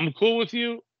 I'm cool with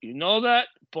you. You know that.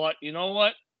 But you know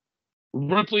what?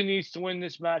 Ripley needs to win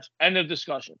this match. End of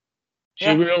discussion. She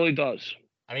really does.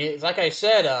 I mean, like I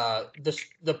said,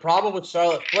 the problem with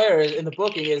Charlotte Flair in the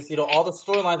booking is, all the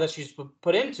storylines that she's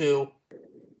put into,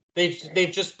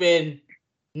 they've just been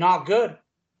not good.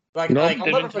 Like I'll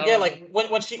never forget, like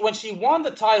when she won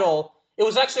the title, it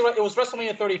was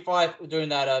WrestleMania 35 during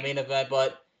that main event,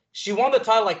 but she won the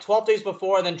title like 12 days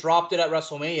before and then dropped it at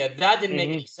WrestleMania. That didn't make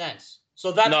any sense.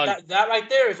 So that right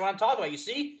there is what I'm talking about. You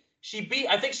see,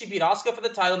 I think she beat Asuka for the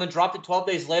title and then dropped it 12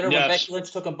 days later when Becky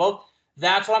Lynch took them both.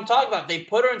 That's what I'm talking about. They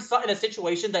put her in a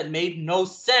situation that made no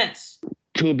sense.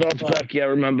 Two belts back, I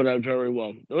remember that very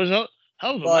well. It was a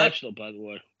hell of a match, though, by the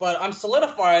way. But I'm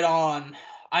solidified on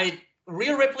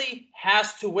Rhea Ripley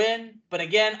has to win, but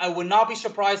again, I would not be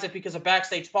surprised if because of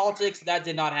backstage politics that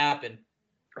did not happen.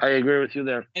 I agree with you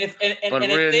there. And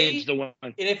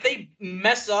if they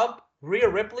mess up Rhea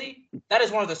Ripley, that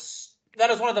is one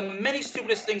of the many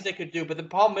stupidest things they could do. But the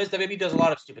problem is that maybe does a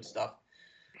lot of stupid stuff.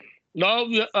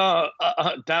 No,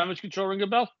 damage control ring a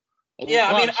bell? Yeah,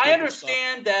 I mean, I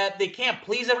understand that they can't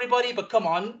please everybody, but come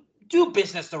on, do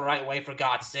business the right way, for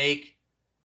God's sake.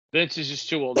 Vince is just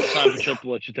too old. It's time for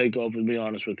Triple H to take over, to be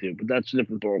honest with you. But that's a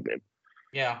different ballgame.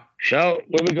 Yeah. Where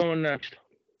are we going next?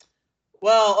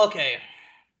 Well, okay.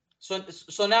 So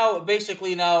now,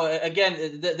 basically,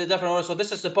 again, the different order. So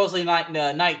this is supposedly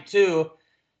night 2.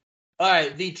 All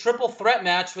right, the triple threat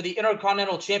match for the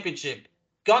Intercontinental Championship.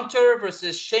 Gunter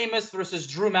versus Sheamus versus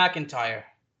Drew McIntyre.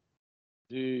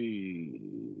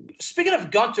 Speaking of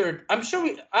Gunter, I'm sure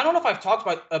I don't know if I've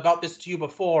talked about this to you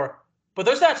before, but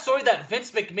there's that story that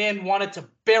Vince McMahon wanted to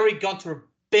bury Gunter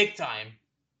big time.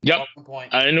 Yep. At one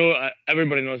point. I know.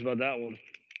 Everybody knows about that one.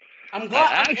 I'm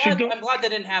glad that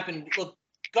didn't happen. Look,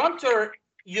 Gunter,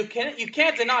 you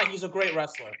can't deny he's a great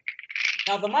wrestler.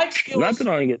 Now the mic skills. Not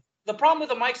denying it. The problem with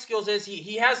the mic skills is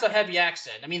he has a heavy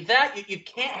accent. I mean that you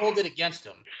can't hold it against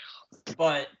him.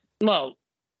 But well,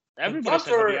 everybody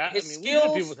Gunter, his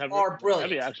skills are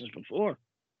brilliant. Heavy accents before.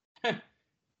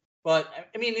 But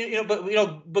I mean,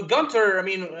 but Gunter, I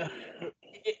mean,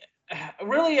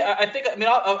 really, I think,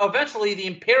 eventually the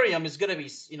Imperium is going to be,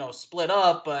 split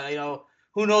up.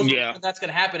 Who knows when that's going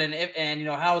to happen and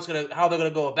how they're going to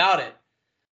go about it.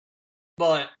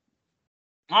 But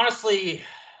honestly,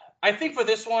 I think for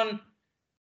this one,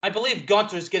 I believe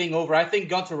Gunter's getting over. I think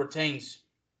Gunter retains.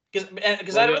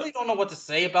 Because I really don't know what to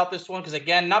say about this one. Because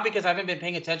again, not because I haven't been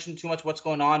paying attention too much what's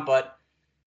going on, but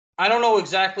I don't know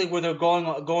exactly where they're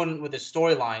going with the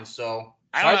storyline. So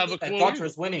I don't have a clue.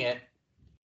 Gunter's winning it.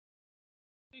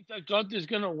 I think that Gunter's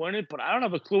gonna win it, but I don't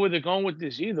have a clue where they're going with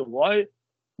this either. Why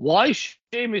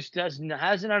Sheamus hasn't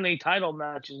had any title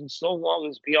matches in so long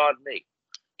is beyond me.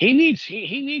 He needs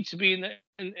to be in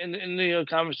the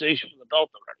conversation for the belt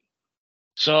already.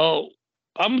 So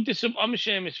I'm a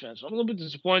Sheamus fan, so I'm a little bit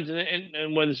disappointed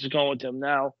in where this is going with him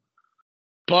now.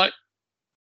 But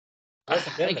that's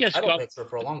been the title picture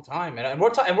for a long time, and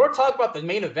we're talking about the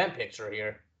main event picture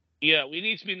here. Yeah, we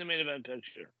need to be in the main event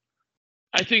picture.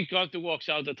 I think Gunther walks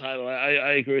out the title.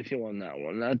 I agree with you on that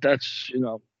one. That's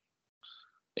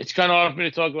it's kind of hard for me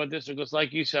to talk about this because,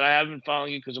 like you said, I haven't been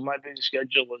following it because of my busy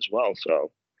schedule as well.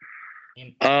 So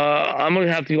I'm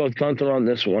gonna have to go with Gunther on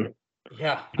this one.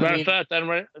 Yeah. As a matter of fact, I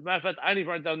didn't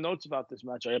even write down notes about this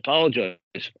match. I apologize.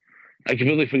 I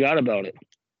completely forgot about it.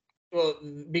 Well,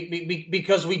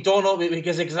 because we don't know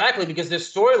because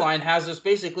this storyline has this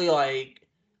basically like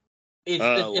it's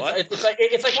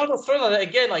like one of those storylines that,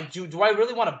 again, like do I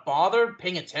really want to bother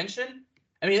paying attention?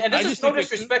 I mean, and this is no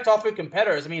disrespect to all three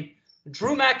competitors. I mean,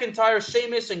 Drew McIntyre,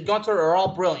 Sheamus, and Gunter are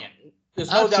all brilliant.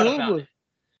 There's no doubt about it.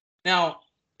 Now,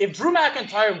 if Drew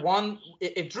McIntyre won,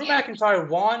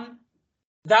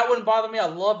 that wouldn't bother me. I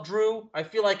love Drew. I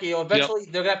feel like eventually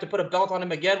they're gonna have to put a belt on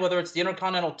him again, whether it's the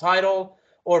Intercontinental title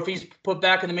or if he's put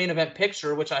back in the main event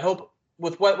picture, which I hope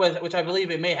which I believe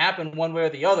it may happen one way or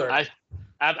the other.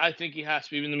 I think he has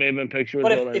to be in the main event picture.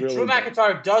 But if Drew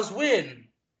McIntyre does win,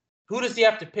 who does he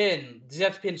have to pin? Does he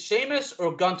have to pin Sheamus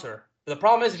or Gunter? The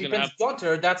problem is if he pins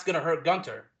Gunter, that's gonna hurt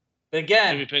Gunter. But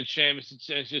again, if he pins Sheamus,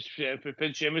 if he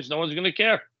pins Sheamus, no one's gonna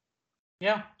care.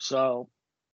 Yeah. So,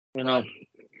 But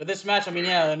this match, Gunter,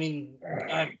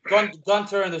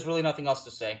 and there's really nothing else to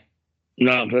say.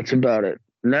 No, that's about it.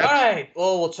 Next. All right.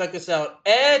 Well, we'll check this out.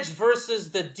 Edge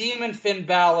versus the Demon Finn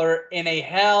Balor in a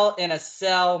Hell in a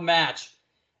Cell match.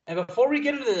 And before we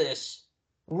get into this,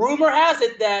 rumor has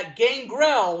it that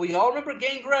Gangrel, we all remember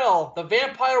Gangrel, the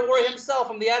vampire warrior himself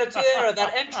from the Attitude Era,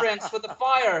 that entrance with the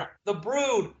fire, the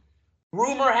Brood.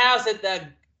 Rumor has it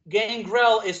that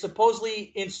Gangrel is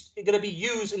supposedly going to be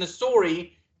used in the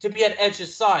story to be at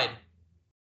Edge's side.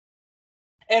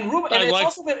 And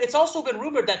it's also been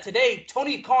rumored that today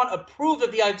Tony Khan approved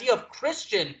of the idea of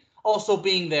Christian also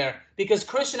being there because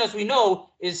Christian, as we know,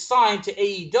 is signed to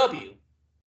AEW.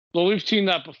 Well, we've seen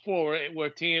that before,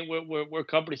 where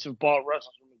companies have bought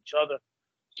wrestlers from each other.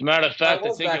 As a matter of fact,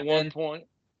 I think at one point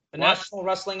the National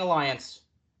Wrestling Alliance.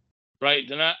 Right.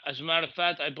 As a matter of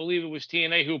fact, I believe it was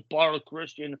TNA who borrowed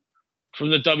Christian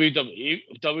from the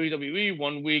WWE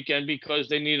one weekend because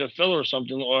they needed a filler or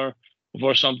something, or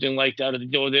something like that, or they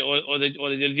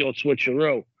did the old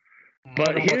switcheroo.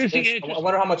 But here's the interesting. I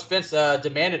wonder how much Vince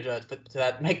demanded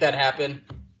to make that happen.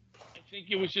 I think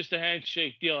it was just a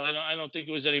handshake deal. I don't think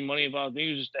it was any money involved. I think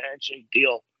it was just a handshake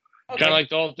deal. Okay. Kind of like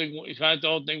the whole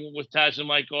thing with Taz and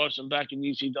Mike Awesome back in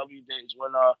ECW days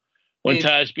when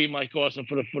Taz beat Mike Awesome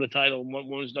for the title. One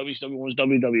was WCW, one was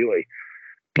WWE.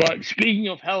 But speaking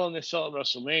of Hell in a Cell at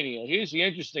WrestleMania, here's the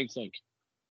interesting thing.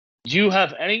 Do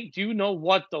you know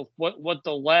what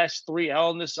the last three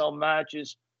Hell in a Cell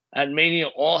matches at Mania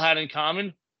all had in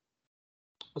common?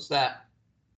 What's that?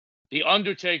 The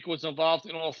Undertaker was involved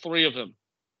in all three of them.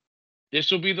 This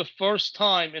will be the first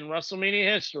time in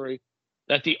WrestleMania history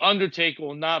that the Undertaker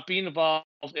will not be involved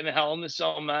in a Hell in a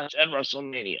Cell match at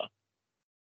WrestleMania.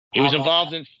 He was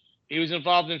involved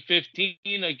in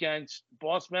 15 against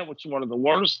Bossman, which is one of the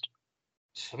worst.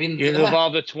 I mean, he was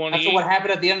involved at 20. After what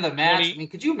happened at the end of the match. 20, I mean,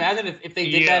 could you imagine if they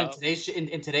did that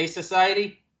in today's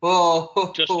society?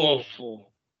 Oh, Just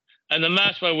awful. And the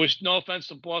match, by which, no offense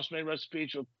to Boss Man, rest in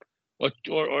peace,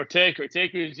 or Taker.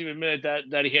 Taker has even admitted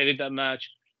that he hated that match,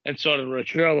 and so did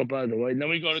Rich Earl, by the way. And then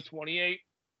we go to 28.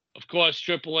 Of course,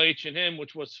 Triple H and him,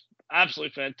 which was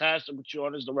absolutely fantastic with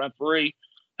Shawn as the referee.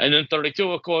 And then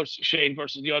 32, of course, Shane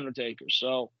versus The Undertaker.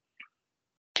 So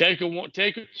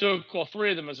Taker took all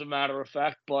three of them, as a matter of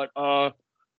fact. But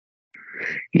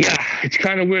yeah, it's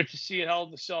kind of weird to see a Hell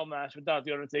in a Cell match without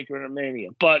The Undertaker in a Mania.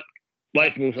 But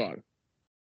life moves on.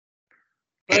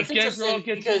 But it's interesting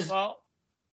because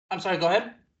I'm sorry. Go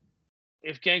ahead.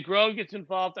 If Gangrel gets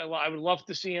involved, I would love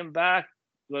to see him back,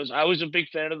 because I was a big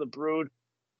fan of the Brood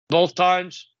both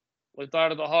times with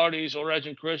either the Hardys or Edge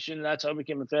and Christian. That's how I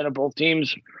became a fan of both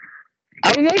teams.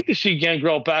 I would like to see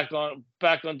Gangrel back on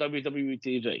WWE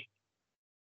TV.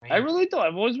 Man. I really do.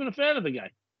 I've always been a fan of the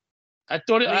guy. I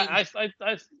thought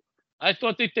I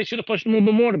thought they should have pushed him a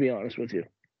little bit more, to be honest with you.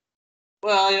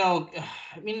 Well,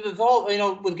 I mean, the whole,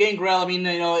 with Gangrel, I mean,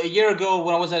 a year ago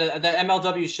when I was at that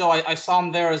MLW show, I saw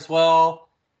him there as well.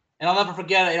 And I'll never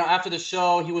forget, after the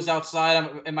show, he was outside,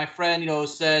 and my friend,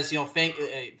 says,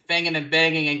 fanging and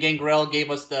banging, and Gangrel gave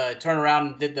us the turnaround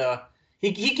and did the, he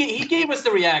gave us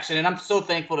the reaction, and I'm so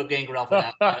thankful to Gangrel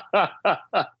for that.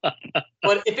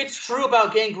 But if it's true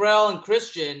about Gangrel and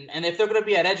Christian, and if they're going to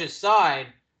be at Edge's side,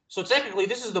 so technically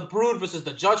this is the Brood versus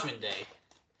the Judgment Day.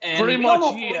 And we've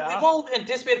all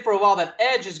anticipated for a while that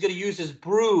Edge is going to use his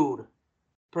Brood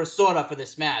persona for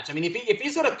this match. I mean, if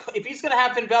he's gonna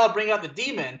have Finn Balor bring out the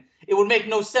Demon, it would make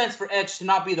no sense for Edge to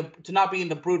not be in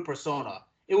the Brood persona.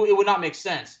 It would not make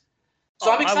sense.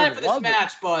 So I'm excited for this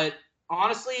match, but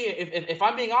honestly, if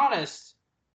I'm being honest,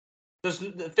 there's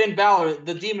Finn Balor,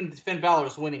 the Demon Finn Balor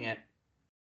is winning it.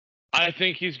 I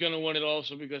think he's going to win it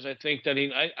also, because I think that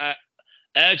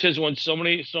Edge has won so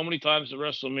many times at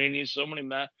WrestleMania,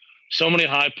 so many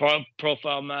high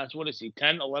profile matches. What is he,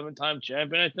 10, 11-time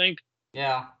champion, I think?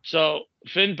 Yeah. So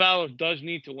Finn Balor does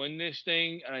need to win this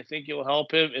thing, and I think it will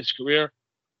help his career.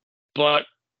 But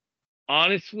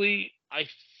honestly, I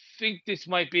think this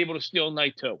might be able to steal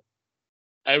night 2.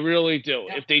 I really do.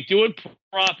 Yeah. If they do it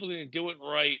properly and do it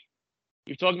right,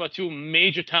 you're talking about two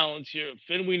major talents here.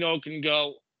 Finn, we know, can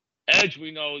go. Edge,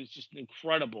 we know, is just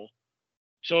incredible.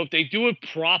 So if they do it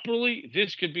properly,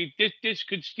 this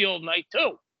could steal night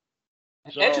 2.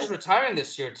 So, Edge is retiring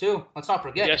this year too. Let's not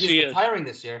forget. Yes, he's retiring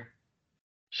this year.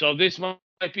 So this might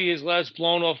be his last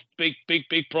blown off big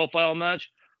profile match.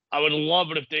 I would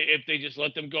love it if they just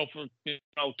let them go for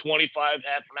 25,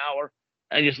 half an hour,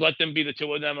 and just let them be the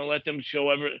two of them and let them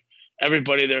show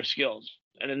everybody their skills.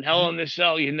 And in Hell in a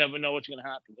Cell, you never know what's going to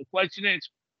happen. The question is,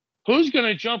 who's going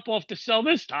to jump off the cell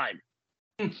this time?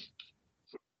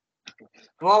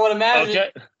 Well,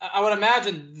 I would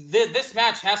imagine this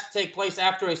match has to take place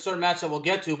after a certain match that we'll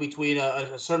get to between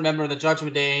a certain member of the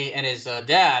Judgment Day and his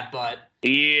dad. But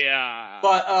yeah.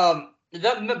 But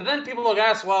then people will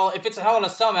ask, well, if it's a Hell in a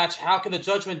Cell match, how can the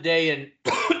Judgment Day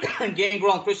and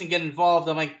Gangrel and Christian get involved?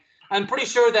 I'm pretty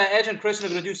sure that Edge and Christian are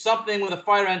going to do something with a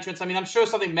fire entrance. I mean, I'm sure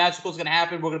something magical is going to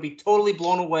happen. We're going to be totally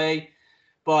blown away.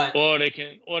 But or they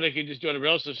can just do it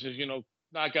real says,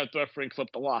 knock out the referee and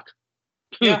clip the lock.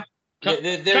 Yeah. There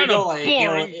you go.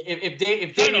 If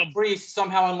David Priest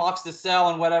somehow unlocks the cell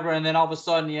and whatever, and then all of a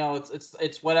sudden,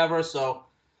 it's whatever. So,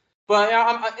 but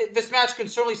this match can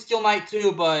certainly steal night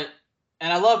 2.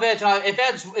 And I love Edge.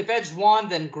 If Edge won,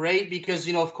 then great, because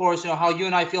of course, how you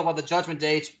and I feel about the Judgment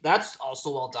Day. That's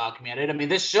also well documented. I mean,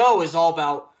 this show is all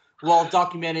about well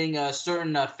documenting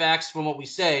certain facts from what we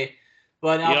say.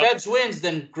 But now, if Edge wins,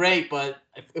 then great. But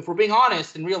if we're being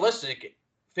honest and realistic,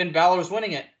 Finn Balor is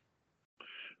winning it.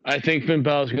 I think Finn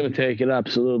Balor's going to take it,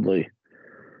 absolutely.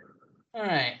 All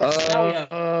right. Now we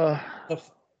have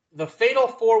the Fatal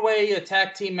 4-Way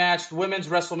Tag Team Match Women's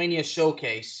WrestleMania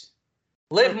Showcase.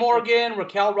 Liv Morgan,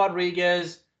 Raquel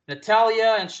Rodriguez,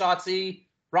 Natalya and Shotzi,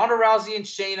 Ronda Rousey and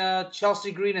Shayna,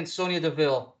 Chelsea Green and Sonya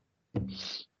Deville.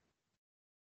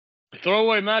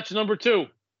 Throwaway match number 2.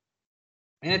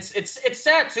 And it's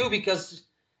sad too, because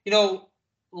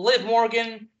Liv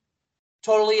Morgan,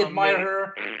 totally admire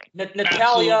her.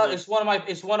 Natalya is one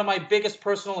of my biggest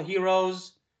personal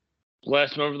heroes.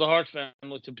 Last member of the Hart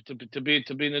family to be in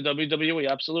the WWE,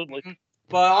 absolutely.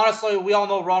 But honestly, we all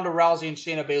know Ronda Rousey and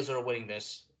Shayna Baszler are winning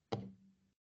this.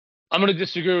 I'm going to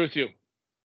disagree with you.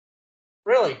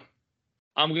 Really?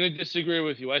 I'm going to disagree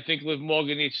with you. I think Liv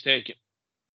Morgan needs to take it.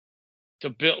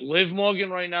 Liv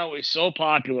Morgan right now is so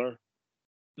popular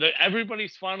that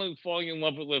everybody's finally falling in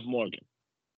love with Liv Morgan.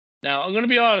 Now, I'm going to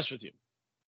be honest with you.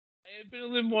 I have been a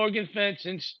Liv Morgan fan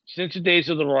since the days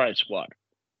of the Riot Squad.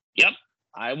 Yep.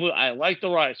 I like the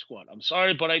Riot Squad. I'm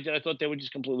sorry, but I thought they were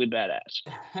just completely badass.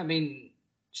 I mean,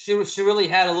 she really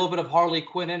had a little bit of Harley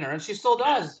Quinn in her, and she still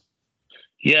does.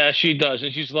 Yeah, she does,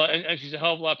 and she's a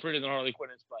hell of a lot prettier than Harley Quinn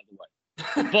is, by the way.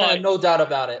 But no doubt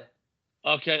about it.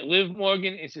 Okay, Liv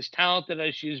Morgan is as talented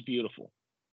as she is beautiful.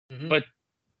 Mm-hmm. But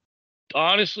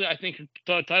honestly, I think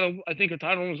her title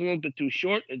was a little bit too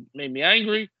short. It made me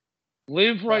angry.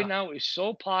 Liv right now is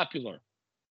so popular.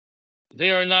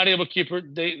 They are not able to keep her.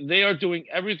 They are doing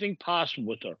everything possible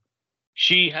with her.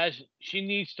 She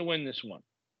needs to win this one.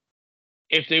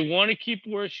 If they want to keep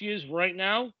where she is right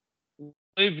now,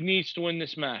 Liv needs to win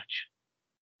this match.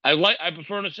 I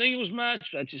prefer a singles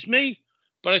match. That's just me.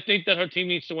 But I think that her team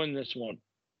needs to win this one.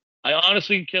 I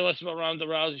honestly care less about Ronda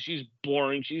Rousey. She's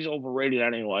boring. She's overrated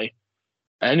anyway.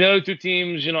 And the other two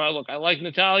teams, I like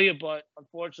Natalya, but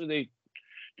unfortunately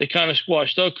they kind of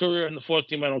squashed her career, and the fourth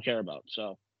team I don't care about.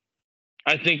 So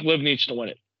I think Liv needs to win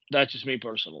it. That's just me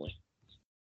personally.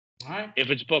 All right. If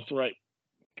it's booked right.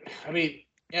 I mean,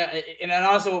 yeah, and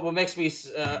honestly, what makes me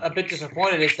a bit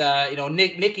disappointed is that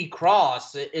Nikki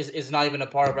Cross is not even a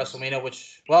part of WrestleMania,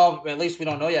 which, well, at least we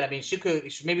don't know yet. I mean,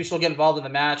 maybe she'll get involved in the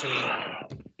match. I mean,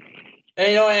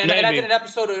 and I did an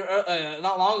episode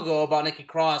not long ago about Nikki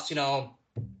Cross. And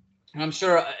I'm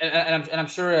sure, I'm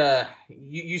sure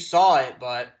you saw it,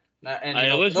 but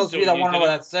those of you that want to know what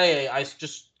I'd say, I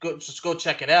just go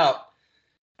check it out.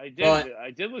 I did.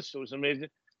 I did listen. It was amazing.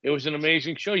 It was an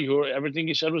amazing show. Everything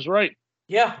you said was right.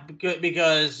 Yeah,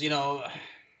 because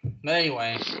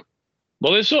anyway.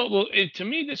 Well, to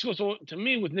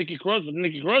me with Nikki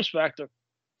Cross factor,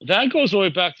 that goes all the way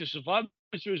back to Survivor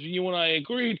Series when you and I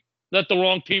agreed that the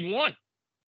wrong team won.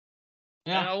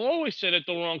 Yeah. And I'll always say that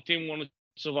the wrong team won the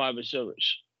Survivor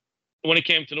Series when it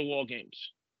came to the War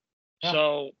Games.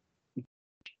 Yeah.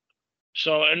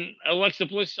 So and Alexa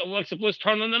Bliss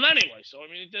turned on them anyway. So I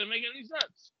mean, it didn't make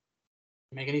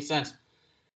any sense.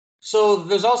 So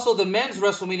there's also the men's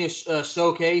WrestleMania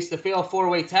showcase, the Fatal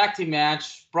 4-Way Tag Team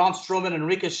match, Braun Strowman and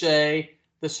Ricochet,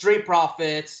 the Street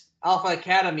Profits, Alpha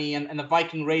Academy, and the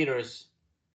Viking Raiders.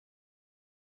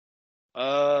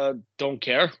 Don't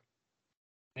care.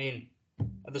 I mean,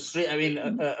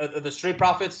 the Street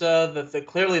Profits,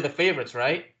 clearly the favorites,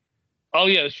 right? Oh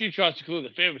yeah, the Street Profits are clearly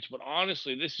the favorites. But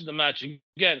honestly, this is the match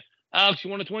again. Alex, you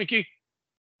want a Twinkie?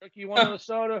 Ricky, you want another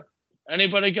soda?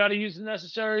 Anybody got to use the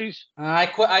necessaries? I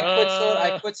quit soda.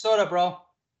 I quit soda, bro.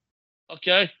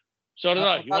 Okay. So did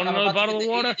I. You want another bottle of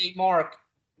water? Mark.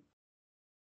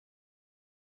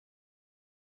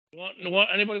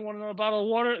 Anybody want another bottle of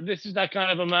water? This is that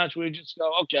kind of a match where you just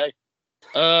go, okay.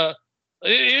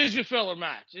 Here's your filler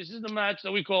match. This is the match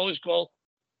that we always call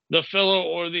the filler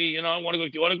or the, I want to go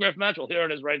with the autograph match. Well, here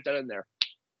it is right then and there.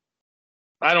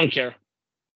 I don't care.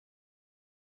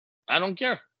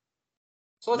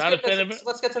 So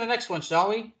let's get to the next one, shall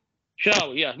we?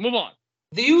 Shall we? Yeah, move on.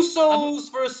 The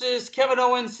Usos versus Kevin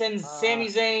Owens and Sami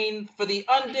Zayn for the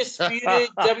undisputed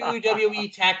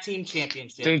WWE Tag Team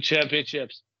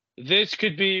Championships. This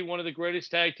could be one of the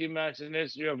greatest tag team matches in the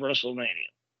history of WrestleMania.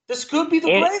 This could be the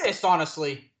greatest,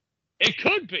 honestly. It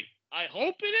could be. I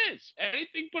hope it is.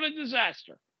 Anything but a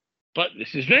disaster. But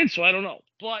this is Vince, so I don't know.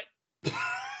 But Kevin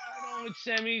Owens,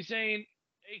 Sami Zayn,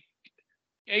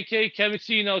 a.k.a. Kevin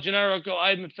C. Generico,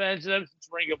 I've been fans of them since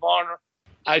Ring of Honor.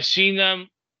 I've seen them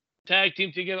tag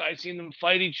team together. I've seen them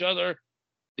fight each other.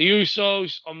 The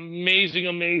Usos,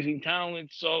 amazing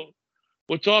talent. So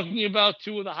we're talking about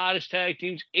two of the hottest tag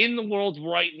teams in the world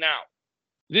right now.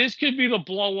 This could be the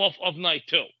blow-off of Night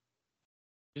 2.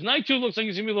 Because Night 2 looks like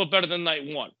it's going to be a little better than Night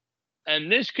 1.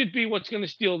 And this could be what's going to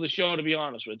steal the show, to be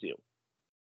honest with you.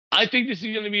 I think this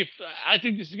is going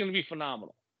to be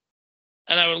phenomenal.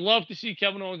 And I would love to see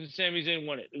Kevin Owens and Sami Zayn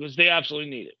win it because they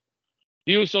absolutely need it.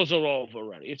 The Usos are over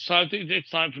already. It's time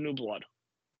for new blood.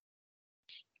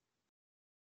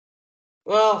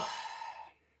 Well,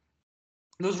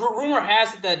 there's rumor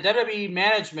has it that WWE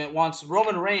management wants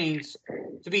Roman Reigns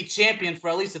to be champion for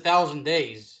at least 1,000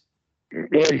 days.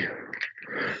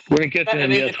 Wouldn't get to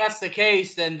him yet. If that's the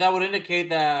case, then that would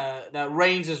indicate that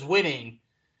Reigns is winning.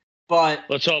 But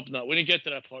let's hope not. We didn't get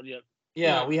to that part yet.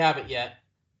 Yeah, we haven't yet.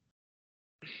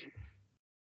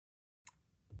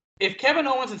 If Kevin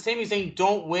Owens and Sami Zayn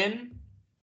don't win,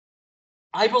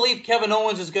 I believe Kevin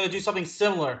Owens is going to do something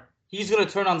similar. He's going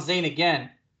to turn on Zayn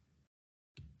again.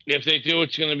 If they do,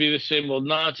 it's going to be the same old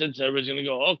nonsense. Everybody's going to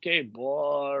go, okay,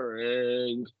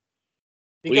 boring.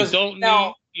 Because in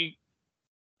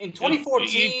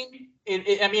 2014,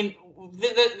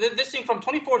 this thing from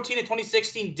 2014 to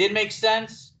 2016 did make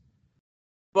sense,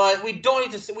 but we don't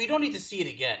need to see it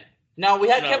again. Now we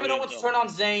had Kevin Owens turn on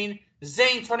Zayn.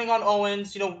 Zayn turning on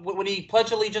Owens, when he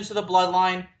pledged allegiance to the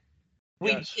bloodline.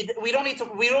 We don't need to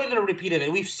repeat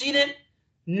it. We've seen it.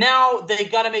 Now they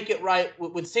got to make it right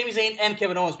with Sami Zayn and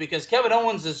Kevin Owens, because Kevin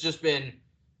Owens has just been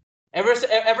ever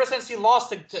since he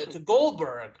lost to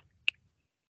Goldberg.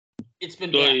 It's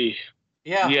been bad.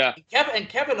 Yeah.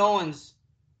 Kevin Owens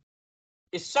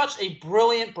is such a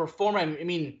brilliant performer. I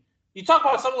mean, you talk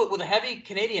about someone with a heavy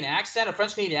Canadian accent, a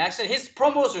French Canadian accent. His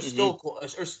promos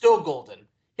are still golden.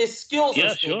 His skills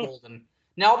are still golden.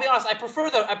 Now, I'll be honest. I prefer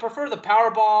the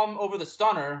power bomb over the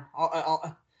stunner.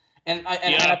 I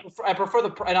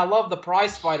love the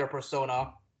prize fighter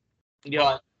persona. Yeah.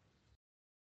 But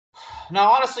now,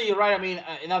 honestly, you're right. I mean,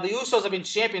 now the Usos have been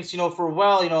champions,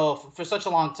 for such a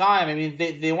long time. I mean,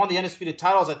 they won the undisputed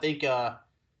titles, I think,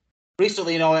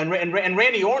 recently, and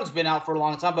Randy Orton's been out for a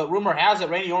long time. But rumor has it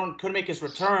Randy Orton could make his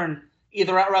return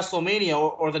either at WrestleMania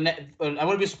or I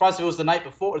wouldn't be surprised if it was the night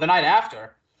before or the night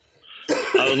after.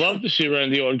 I would love to see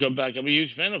Randy Orton come back. I'm a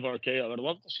huge fan of RKO. I'd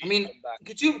love to see him come back.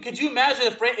 Could you imagine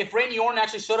if Randy Orton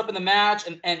actually showed up in the match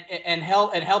and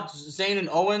helped Zayn and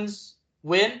Owens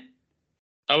win?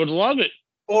 I would love it.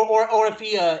 Or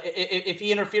if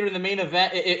he interfered in the main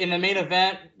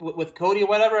event with Cody or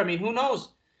whatever. I mean, who knows?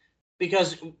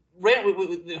 Because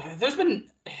there's been,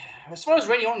 as far as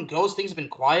Randy Orton goes, things have been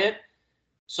quiet.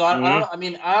 So I don't. I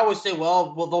mean, I always say,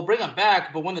 well, they'll bring him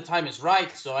back, but when the time is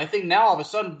right. So I think now all of a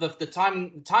sudden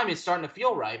the time is starting to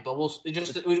feel right. But we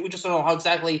just don't know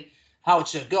how it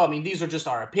should go. I mean, these are just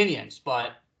our opinions,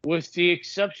 but with the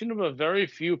exception of a very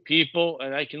few people,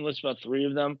 and I can list about 3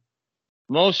 of them.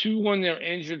 Most people, when they're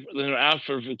injured, when they're out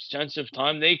for extensive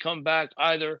time, they come back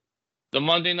either the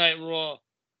Monday Night Raw,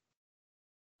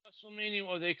 WrestleMania,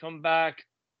 or they come back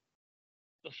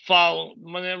the following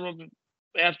Monday Night Raw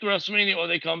after WrestleMania, or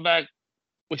they come back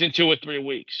within 2 or 3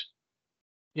 weeks.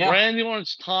 Yeah. Randy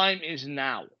Orton's time is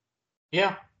now.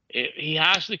 Yeah. He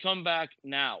has to come back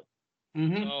now.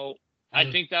 Mm-hmm. So I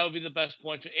think that would be the best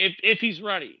point if he's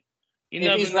ready.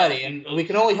 If he's ready, and we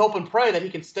can only hope and pray that he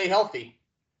can stay healthy.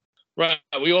 Right.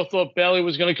 We all thought Bayley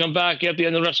was going to come back at the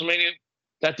end of WrestleMania.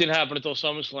 That didn't happen until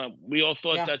SummerSlam. We all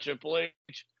thought that Triple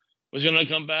H was going to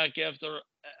come back after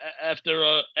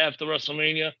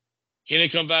WrestleMania. He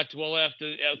didn't come back till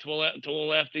after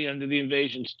the end of the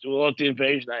invasion, till the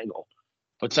invasion angle.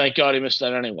 But thank God he missed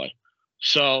that anyway.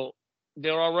 So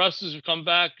there are wrestlers who come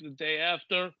back the day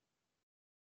after.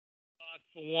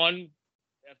 For one,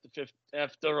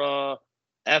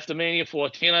 after Mania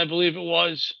 14, I believe it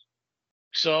was.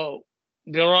 So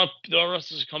there are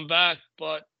wrestlers who come back,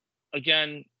 but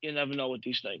again, you never know with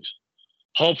these things.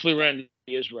 Hopefully, Randy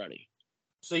is ready.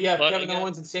 So you have Kevin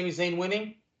Owens and Sami Zayn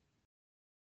winning?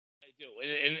 I do,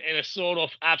 in a sort of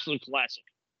absolute classic,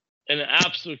 in an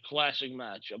absolute classic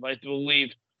match. I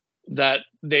believe that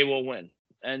they will win,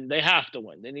 and they have to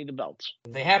win. They need the belts.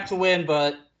 They have to win,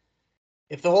 but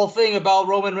if the whole thing about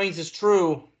Roman Reigns is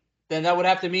true, then that would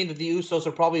have to mean that the Usos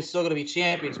are probably still going to be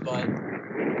champions. But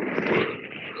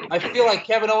I feel like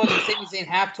Kevin Owens and Sami Zayn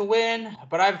have to win,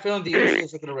 but I have a feeling the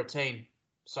Usos are going to retain.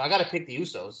 So I got to pick the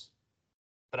Usos.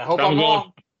 But I hope I'm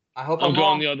wrong. I hope I'm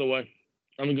going the other way.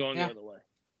 I'm going the other way.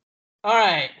 All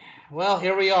right. Well,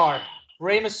 here we are.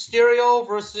 Rey Mysterio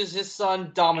versus his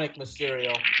son, Dominic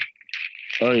Mysterio.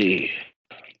 Oy.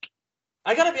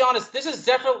 I got to be honest.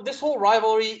 This whole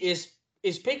rivalry is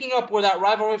picking up where that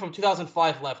rivalry from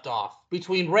 2005 left off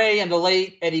between Rey and the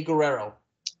late Eddie Guerrero.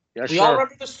 Yes, we all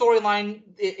remember the storyline.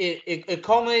 It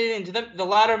culminated into the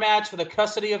ladder match for the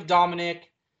custody of Dominic.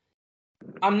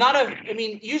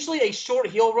 Usually a short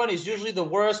heel run is usually the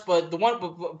worst, but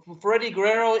for Eddie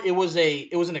Guerrero, it was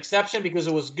an exception because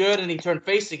it was good and he turned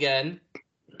face again.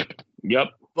 Yep.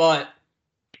 But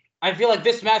I feel like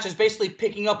this match is basically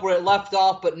picking up where it left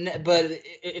off, but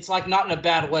it's like not in a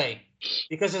bad way,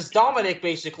 because it's Dominic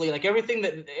basically, like everything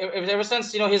that ever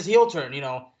since his heel turn,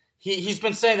 he's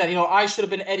been saying that I should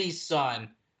have been Eddie's son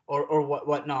or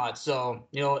whatnot. So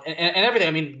and everything.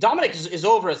 I mean, Dominic is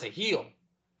over as a heel.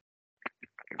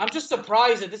 I'm just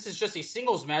surprised that this is just a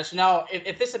singles match. Now,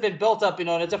 if this had been built up, in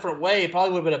a different way, it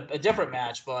probably would have been a different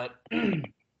match. But,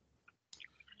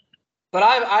 but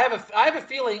I have a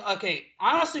feeling. Okay,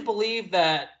 I honestly believe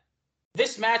that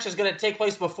this match is going to take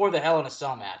place before the Hell in a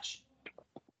Cell match.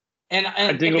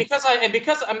 And because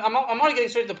I'm already getting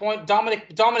straight to the point.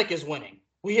 Dominic is winning.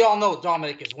 We all know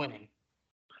Dominic is winning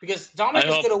because Dominic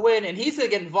is going to win, and he's going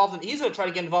to get involved. He's going to try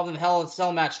to get involved in the Hell in a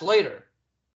Cell match later.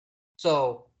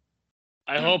 So.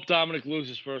 I hope Dominic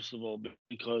loses, first of all,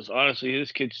 because honestly,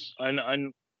 this kid's.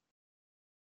 You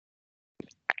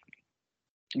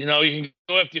can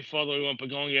go after your father you want, but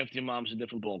going after your mom's a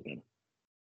different ballgame.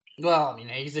 Well,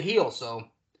 he's a heel, so.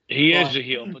 He is a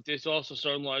heel, but there's also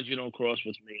certain lines you don't cross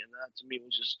with me, and that to me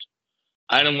was just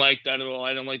I don't like that at all.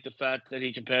 I don't like the fact that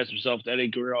he compares himself to Eddie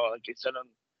Guerrero.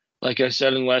 Like I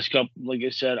said in the last couple, like I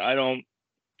said, I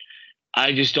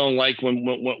just don't like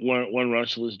when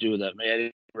wrestlers do that. May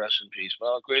Eddie rest in peace.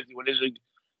 Well, crazy. What is it?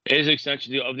 It is an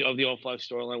extension of the 05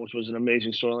 storyline, which was an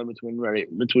amazing storyline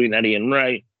between Eddie and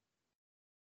Ray.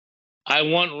 I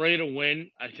want Ray to win.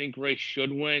 I think Ray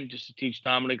should win just to teach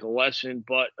Dominic a lesson.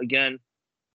 But again,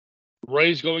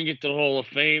 Ray's going into the Hall of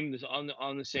Fame. This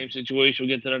on the same situation.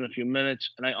 We'll get to that in a few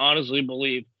minutes. And I honestly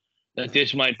believe that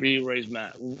this might be Ray's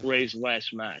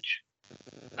last match.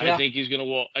 Yeah. I think he's gonna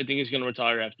walk. I think he's gonna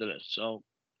retire after this. So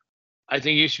I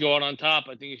think he should go out on top.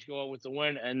 I think he should go out with the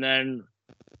win, and then.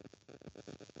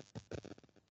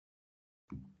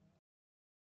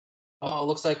 Oh, it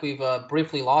looks like we've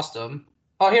briefly lost him.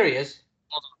 Oh, here he is.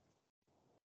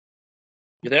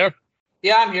 You there?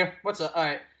 Yeah, I'm here. What's up? All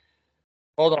right.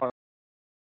 Hold on.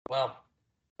 Well,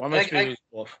 I can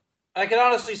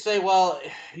honestly say, well,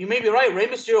 you may be right. Rey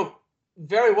Mysterio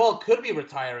very well could be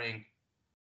retiring.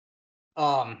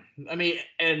 I mean,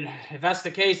 and if that's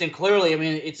the case, then clearly, I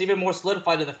mean, it's even more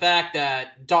solidified to the fact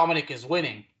that Dominic is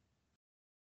winning.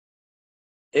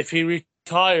 If he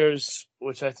retires,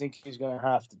 which I think he's going to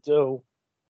have to do,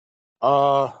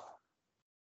 why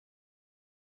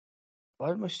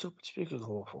did my stupid speaker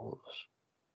go off all of this?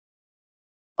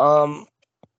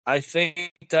 I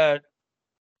think that.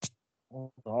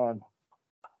 Hold on.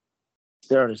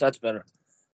 There it is. That's better.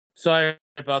 Sorry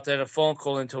about that. A phone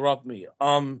call interrupted me.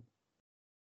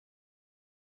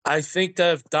 I think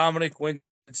that if Dominic wins,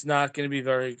 it's not going to be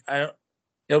very.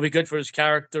 It'll be good for his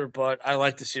character, but I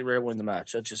like to see Ray win the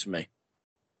match. That's just me.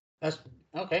 That's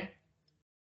okay.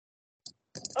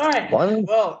 All right.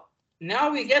 Well, now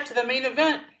we get to the main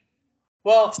event.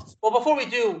 Well, before we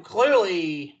do,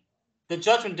 clearly the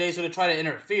Judgment Day is going to try to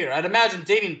interfere. I'd imagine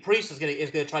Damian Priest is going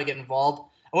to try to get involved.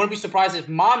 I wouldn't be surprised if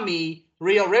Mommy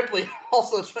Rhea Ripley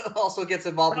also gets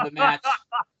involved in the match.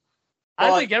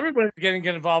 I think everybody's going to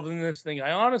get involved in this thing.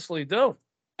 I honestly do.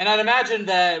 And I'd imagine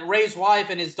that Ray's wife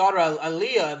and his daughter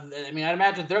Aaliyah, I mean, I'd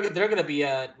imagine they're going to be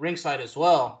at ringside as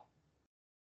well.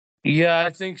 Yeah, I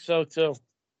think so too.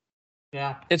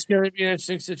 Yeah. It's going to be an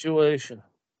interesting situation.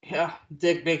 Yeah,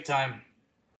 big time.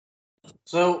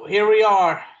 So here we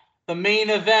are. The main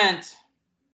event.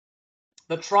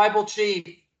 The Tribal Chief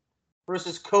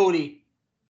versus Cody.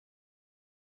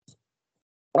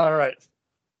 All right.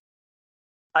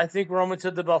 I think Roman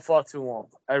took the belt far too long.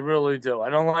 I really do.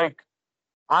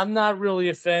 I'm not really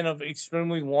a fan of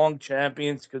extremely long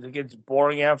champions because it gets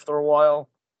boring after a while.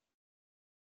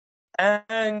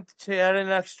 And to add an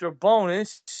extra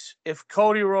bonus, if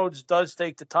Cody Rhodes does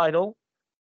take the title,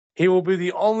 he will be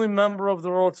the only member of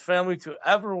the Rhodes family to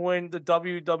ever win the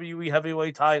WWE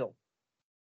Heavyweight title.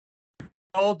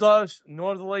 No does,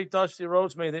 nor the late Dusty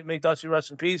Rhodes, may Dusty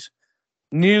rest in peace.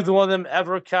 Neither one of them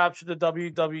ever captured the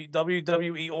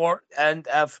WWE or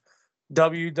WWE/F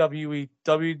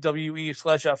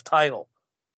title.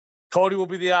 Cody will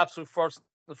be the absolute first in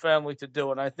the family to do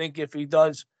it. And I think if he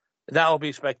does, that will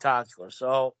be spectacular.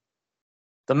 So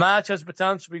the match has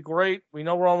potential to be great. We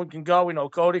know Roman can go. We know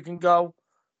Cody can go.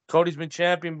 Cody's been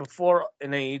champion before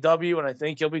in AEW, and I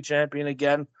think he'll be champion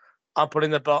again. I'm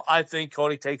putting the belt. I think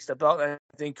Cody takes the belt, and I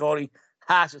think Cody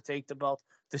has to take the belt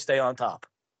to stay on top.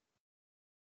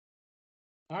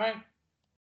 All right.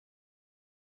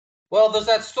 Well, there's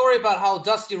that story about how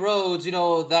Dusty Rhodes,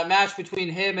 that match between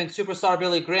him and Superstar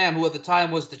Billy Graham, who at the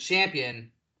time was the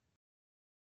champion.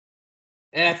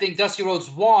 And I think Dusty Rhodes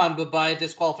won, but by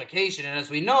disqualification. And as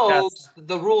we know,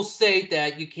 the rules state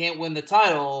that you can't win the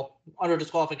title under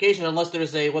disqualification unless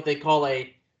there's what they call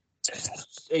a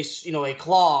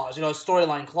clause, a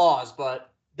storyline clause. But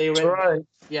That's right.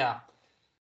 Yeah.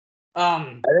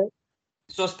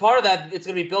 So as part of that, it's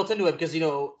going to be built into it because,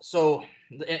 so,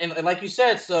 and like you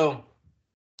said, so,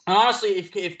 and honestly,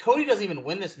 if Cody doesn't even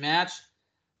win this match,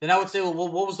 then I would say, well,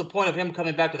 what was the point of him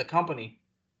coming back to the company?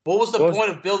 What was the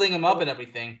point of building him up and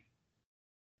everything?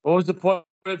 What was the point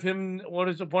of him? What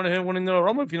is the point of him winning the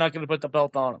Rumble if you're not going to put the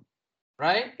belt on him?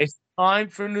 Right? It's time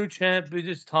for new champions.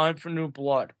 It's time for new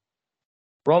blood.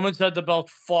 Roman's had the belt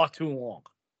far too long.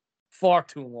 Far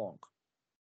too long.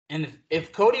 And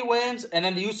if Cody wins and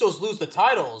then the Usos lose the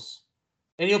titles,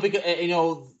 and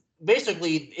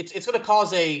basically it's going to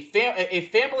cause a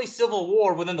family civil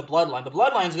war within the bloodline. The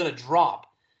bloodline's going to drop.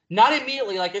 Not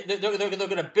immediately, like they're going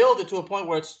to build it to a point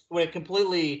where it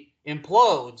completely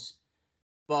implodes.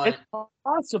 But it's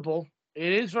possible.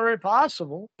 It is very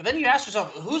possible. But then you ask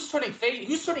yourself, who's turning face?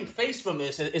 Who's turning face from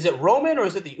this? Is it Roman or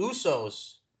is it the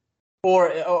Usos? Or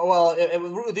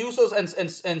the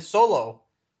Usos and Solo?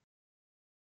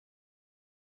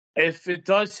 If it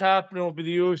does happen, it will be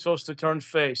the Usos to turn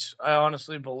face. I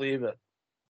honestly believe it.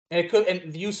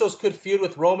 And the Usos could feud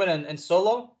with Roman and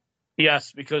Solo.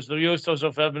 Yes, because the Usos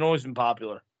have always been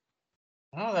popular.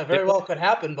 Oh, that very well could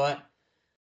happen, but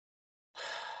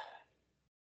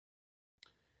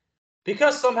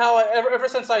because somehow ever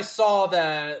since I saw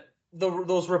that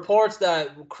those reports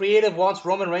that creative wants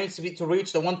Roman Reigns to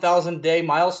reach the 1,000-day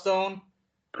milestone,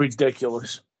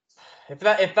 Ridiculous.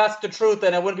 if that's the truth,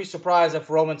 then I wouldn't be surprised if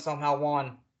Roman somehow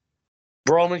won.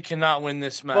 Roman cannot win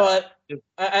this match. But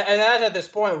and at this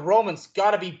point, Roman's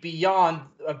got to be beyond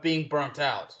being burnt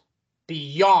out.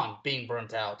 Beyond being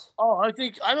burnt out. Oh, I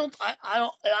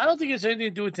don't think it's anything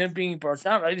to do with him being burnt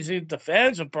out. I just think the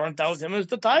fans are burnt out with him as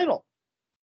the title.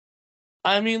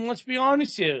 I mean, let's be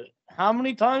honest here. How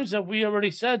many times have we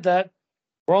already said that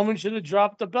Roman should have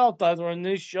dropped the belt either on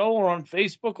this show or on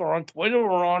Facebook or on Twitter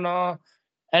or on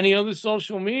any other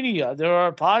social media? There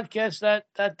are podcasts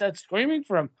that's screaming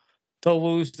for him to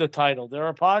lose the title. There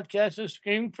are podcasts that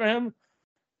screaming for him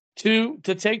to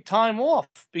take time off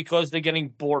because they're getting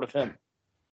bored of him.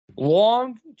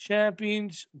 Long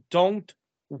champions don't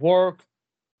work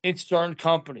in certain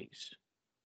companies.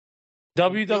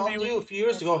 WWE knew a few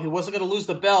years ago he wasn't going to lose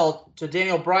the belt to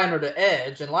Daniel Bryan or to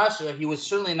Edge, and last year he was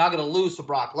certainly not going to lose to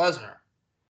Brock Lesnar.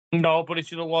 No, but he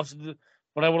should have lost.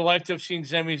 But I would have liked to have seen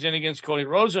Sami Zayn against Cody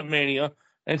Rhodes at Mania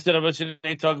instead of us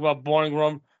talk about boring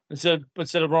Roman instead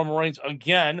of Roman Reigns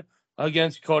again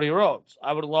against Cody Rhodes.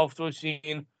 I would have loved to have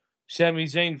seen Sami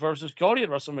Zayn versus Cody at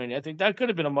WrestleMania. I think that could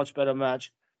have been a much better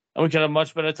match, and we could have a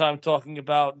much better time talking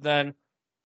about than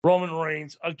Roman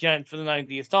Reigns again for the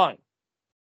 90th time.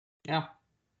 Yeah.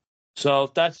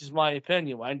 So that's just my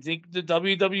opinion. I think the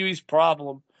WWE's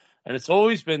problem, and it's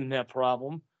always been their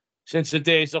problem since the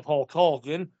days of Hulk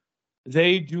Hogan,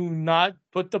 they do not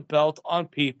put the belt on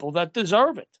people that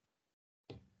deserve it.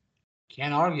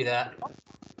 Can't argue that.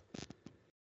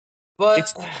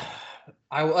 But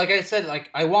I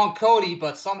want Cody,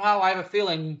 but somehow I have a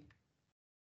feeling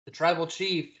the Tribal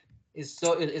Chief is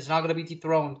not going to be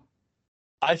dethroned.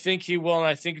 I think he will, and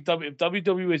I think if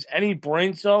WWE has any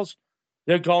brain cells,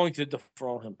 they're going to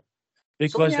dethrone him.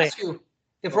 So let me ask you,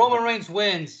 if Roman Reigns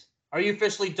wins, are you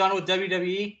officially done with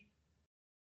WWE?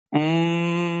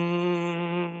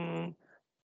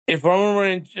 If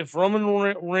Roman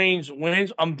Reigns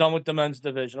wins, I'm done with the men's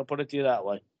division. I'll put it to you that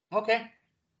way. Okay,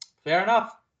 fair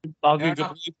enough. I'll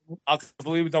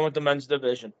completely done with the men's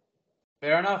division.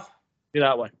 Fair enough. Be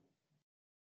that way.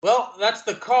 Well, that's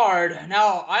the card.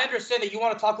 Now, I understand that you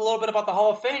want to talk a little bit about the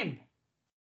Hall of Fame.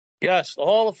 Yes, the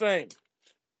Hall of Fame.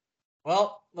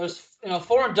 Well, there's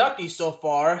 4 inductees so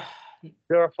far.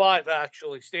 There are 5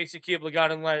 actually. Stacy Keibler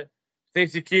got in last.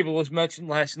 Stacy Keibler was mentioned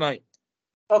last night.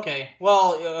 Okay,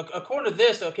 well, according to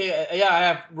this, I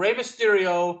have Rey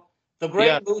Mysterio, the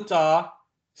Great Muta,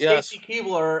 Stacy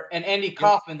Keibler, and Andy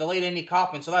Kaufman, the late Andy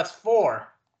Kaufman. So that's 4.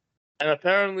 And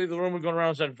apparently the rumor going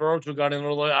around is that Virgil got in.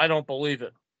 I don't believe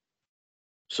it.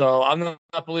 So I'm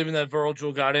not believing that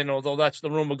Virgil got in, although that's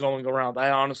the rumor going around.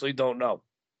 I honestly don't know.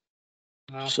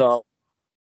 No. So,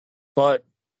 but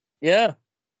yeah.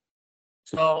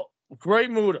 So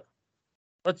Great Muta.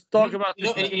 Let's talk about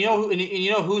this.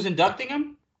 You know who's inducting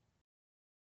him?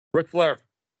 Ric Flair.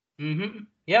 Mm-hmm.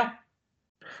 Yeah.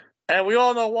 And we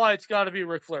all know why it's got to be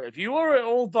Ric Flair. If you are an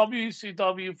old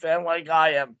WCW fan like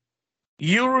I am,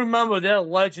 you remember their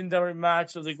legendary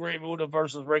match of the Great Muta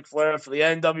versus Ric Flair for the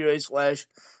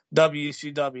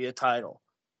NWA/WCW title.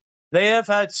 They have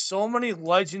had so many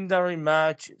legendary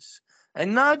matches,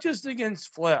 and not just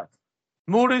against Flair.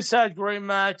 Muta's had great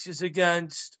matches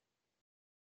against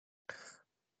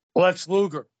Lex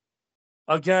Luger,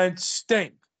 against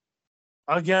Sting,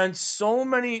 against so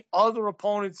many other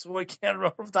opponents who I can't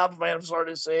remember off the top of my head. I'm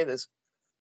sorry to say this.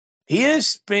 He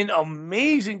has been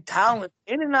amazing talent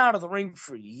in and out of the ring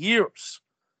for years.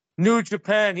 New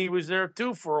Japan, he was there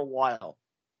too for a while.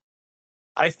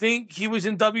 I think he was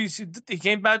in he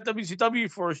came back to WCW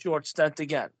for a short stint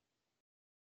again.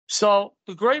 So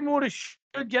the Great Muta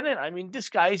should get in. I mean, this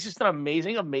guy is just an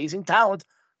amazing, amazing talent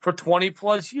for 20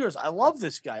 plus years. I love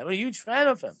this guy. I'm a huge fan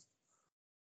of him.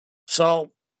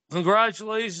 So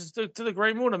congratulations to the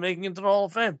Great Muta making it to the Hall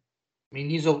of Fame. I mean,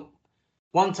 he's a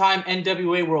one-time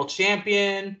NWA World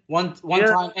Champion,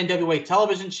 one-time NWA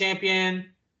Television Champion.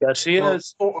 Yes, he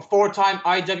is. Four-time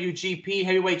IWGP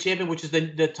Heavyweight Champion, which is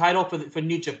the title for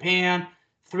New Japan.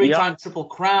 3-time Triple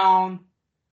Crown.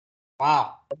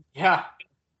 Wow. Yeah.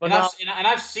 And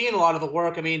I've seen a lot of the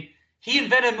work. I mean, he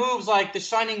invented moves like the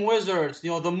Shining Wizards,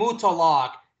 the Muta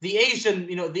Lock, the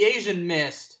Asian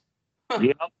Mist.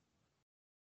 Yep.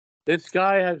 This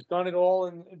guy has done it all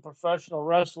in professional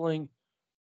wrestling.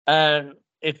 And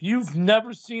if you've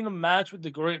never seen a match with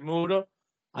the Great Muta,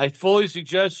 I fully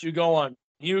suggest you go on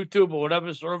YouTube or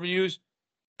whatever server you use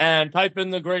and type in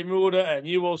the Great Muta, and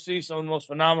you will see some of the most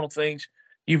phenomenal things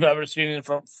you've ever seen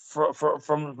from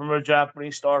a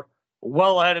Japanese star,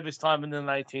 well ahead of his time in the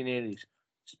 1980s,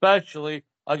 especially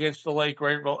against the late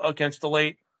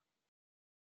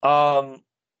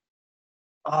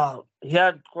he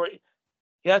had great.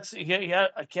 He had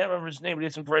I can't remember his name, but he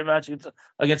had some great matches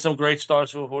against some great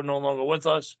stars who are no longer with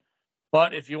us.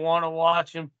 But if you want to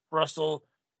watch him wrestle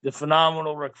the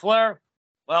phenomenal Ric Flair,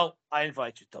 well, I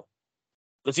invite you to.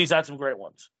 Because he's had some great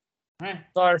ones. All right.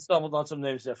 Sorry, I stumbled on some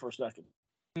names there for a second.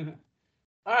 All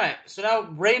right. So now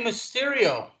Rey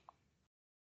Mysterio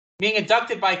being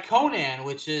inducted by Conan,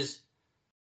 which is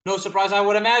no surprise. I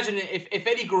would imagine if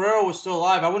Eddie Guerrero was still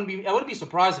alive, I wouldn't be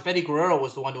surprised if Eddie Guerrero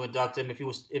was the one to induct him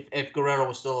if Guerrero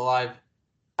was still alive.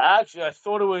 Actually, I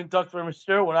thought it would induct Rey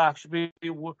Mysterio would actually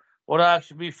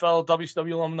be fellow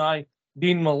WCW alumni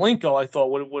Dean Malenko. I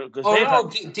thought would because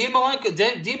Dean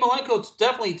Malenko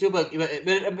definitely too, but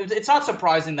it's not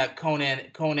surprising that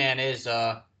Conan is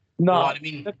no. I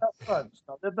mean, they're best friends.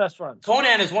 No, they're best friends.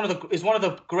 Conan is one of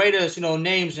the greatest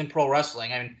names in pro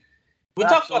wrestling. I mean. We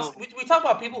talk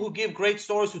about people who give great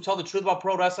stories, who tell the truth about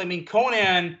pro wrestling. I mean,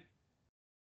 Conan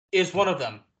is one of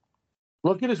them.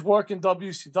 Look at his work in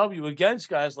WCW against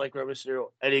guys like Rey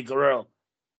Mysterio, Eddie Guerrero.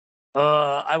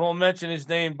 I won't mention his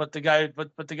name, but the guy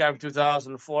from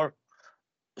 2004.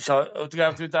 So the guy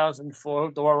from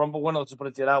 2004, the Royal Rumble winner. Let's put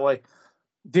it that way.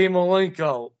 Dean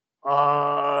Malenko,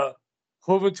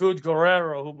 Juventud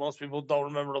Guerrero, who most people don't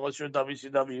remember unless you're a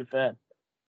WCW fan.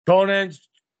 Conan's.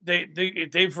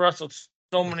 They've wrestled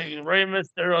so many. Rey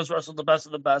Mysterio's wrestled the best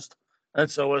of the best, and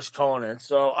so is Conan.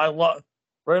 So I love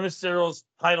Rey Mysterio's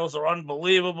titles are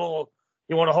unbelievable.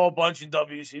 He won a whole bunch in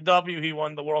WCW. He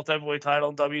won the World Heavyweight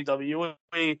title in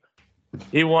WWE.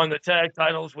 He won the tag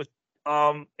titles with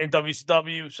in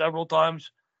WCW several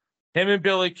times. Him and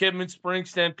Billy Kidman, Spring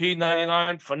Stampede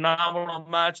 '99, phenomenal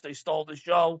match. They stole the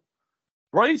show.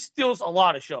 Rey steals a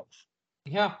lot of shows.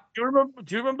 Yeah. Do you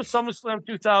remember SummerSlam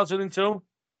 2002?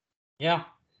 Yeah.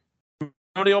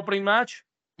 Remember the opening match?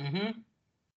 Mm-hmm.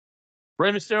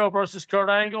 Rey Mysterio versus Kurt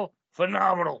Angle,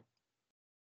 phenomenal.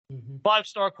 Mm-hmm.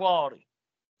 5-star quality.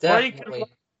 Definitely.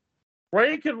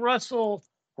 Rey could wrestle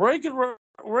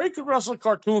a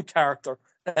cartoon character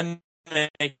and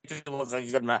make it look like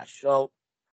a good match. So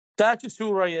that's just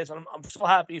who Rey is, and I'm so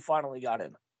happy he finally got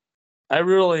in. I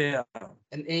really am.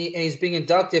 And he's being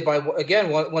inducted by, again,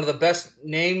 one of the best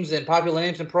names and popular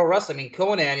names in pro wrestling. I mean,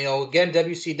 Conan, again,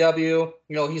 WCW.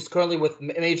 He's currently with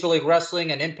Major League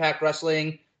Wrestling and Impact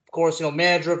Wrestling. Of course,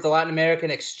 manager of the Latin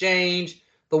American Exchange,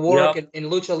 the work in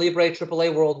Lucha Libre,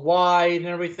 AAA Worldwide, and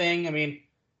everything. I mean,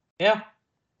 yeah.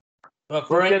 But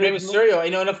for Rey Mysterio,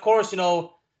 and of course,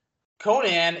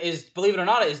 Conan is, believe it or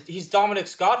not, he's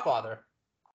Dominic's godfather.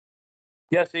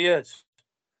 Yes, he is.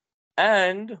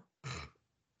 And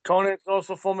Conan's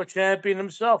also a former champion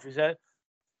himself. He's had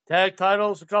tag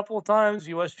titles a couple of times,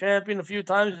 U.S. champion a few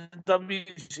times,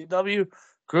 WCW,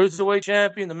 Cruiserweight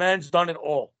champion. The man's done it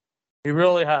all. He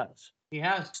really has. He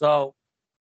has. So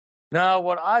now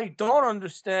what I don't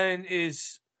understand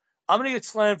is I'm going to get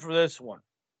slammed for this one.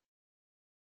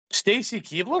 Stacy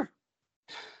Keibler?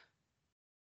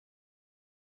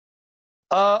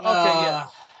 Okay, yeah.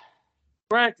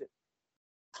 Granted.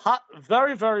 Hot,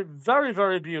 very, very, very,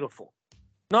 very beautiful.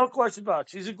 No question about it.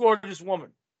 She's a gorgeous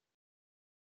woman.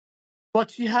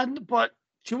 But she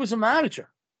was a manager.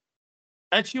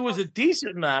 And she was a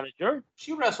decent manager.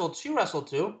 She wrestled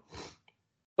too.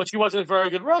 But she wasn't a very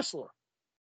good wrestler.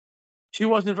 She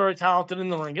wasn't very talented in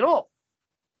the ring at all.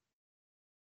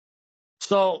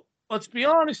 So let's be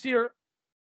honest here.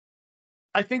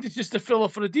 I think it's just a filler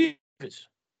for the Divas.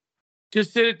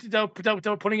 Just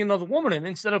without putting another woman in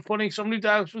instead of putting somebody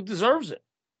that actually deserves it.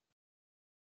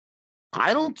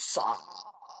 I don't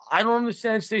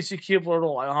understand Stacy Keibler at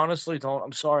all. I honestly don't.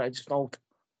 I'm sorry, I just don't.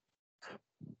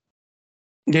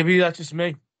 Maybe that's just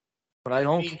me, but I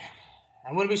don't.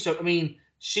 I wouldn't be so. I mean,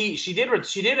 she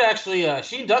did actually.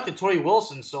 She inducted Tori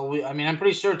Wilson, so I'm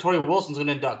pretty sure Tori Wilson's going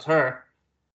to induct her.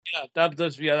 Yeah, that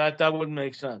does. Yeah, that wouldn't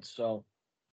make sense. So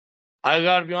I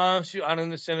gotta be honest with you. I don't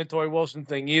understand the Tori Wilson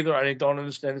thing either. I don't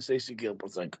understand the Stacy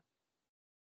Keibler thing.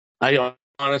 I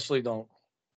honestly don't.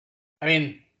 I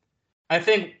mean, I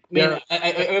think.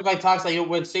 Everybody talks like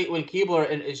when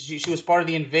Keibler and she was part of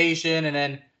the invasion, and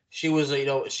then she was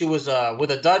with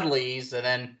the Dudleys, and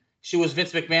then she was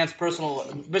Mr.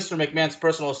 McMahon's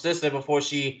personal assistant before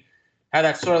she had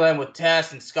that storyline with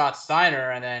Tess and Scott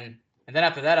Steiner, and then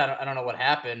after that, I don't know what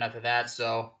happened after that.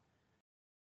 So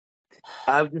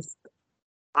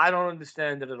I don't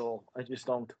understand it at all. I just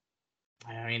don't.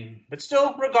 I mean, but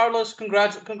still, regardless,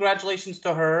 congratulations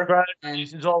to her.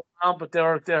 She's all around, but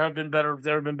there have been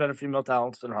better female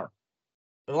talents than her.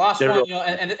 The last one,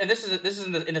 and this is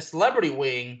in the celebrity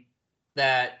wing,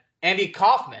 that Andy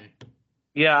Kaufman.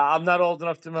 Yeah, I'm not old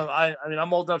enough to remember. I mean,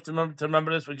 I'm old enough to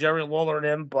remember this with Jerry Lawler and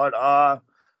him, but I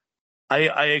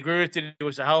agree with you. He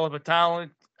was a hell of a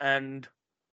talent, and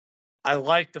I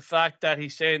like the fact that he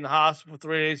stayed in the hospital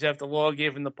 3 days after Lawler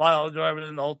gave him the pilot driver,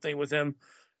 and the whole thing with him,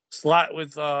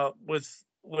 with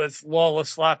Lawler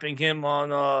slapping him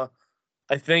on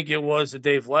I think it was the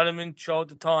Dave Letterman show at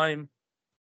the time.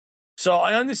 So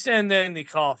I understand Andy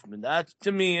Kaufman. That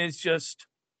to me is just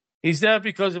he's there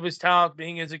because of his talent,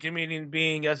 being as a comedian,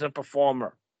 being as a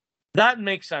performer. That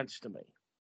makes sense to me.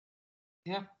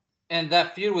 Yeah, and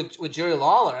that feud with Jerry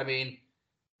Lawler. I mean,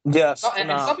 yes, and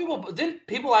some people didn't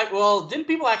people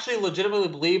actually legitimately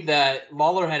believe that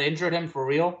Lawler had injured him for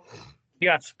real?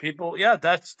 Yes, people. Yeah,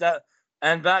 that's that.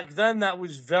 And back then, that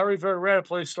was very, very rare to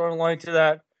play a storyline to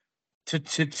that,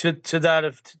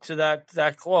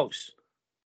 that close.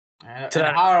 And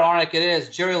how ironic it is,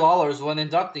 Jerry Lawler is the one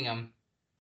inducting him.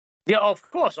 Yeah, of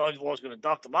course, I was going to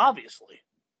induct him. Obviously,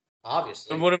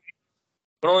 it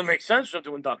only makes sense for him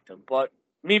to induct him. But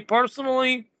me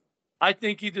personally, I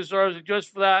think he deserves it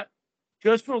just for that,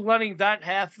 just for letting that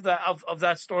half of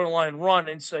that storyline run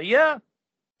and say, yeah,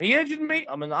 he injured me.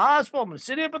 I'm in the hospital. I'm going to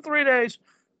sit here for 3 days.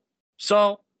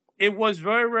 So it was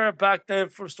very rare back then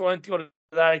for a storyline to go to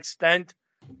that extent.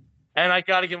 And I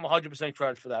got to give him 100%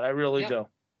 credit for that. I really do.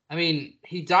 I mean,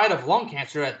 he died of lung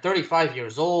cancer at 35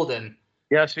 years old. And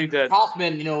yes, he did.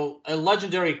 Kaufman, a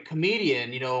legendary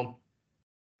comedian, Oh,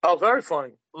 very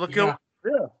funny. Look, yeah.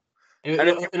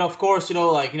 And of course,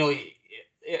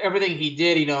 everything he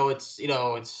did,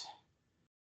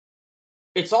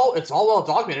 it's all well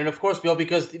documented. And of course,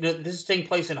 because this is taking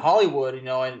place in Hollywood, and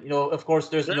of course,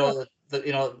 there's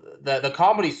the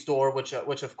Comedy Store, which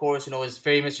of course is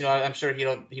famous. I'm sure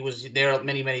he was there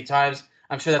many times.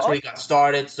 I'm sure that's where he got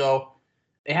started. So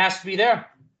it has to be there.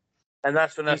 And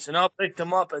that's when SNL picked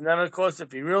him up. And then, of course,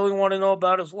 if you really want to know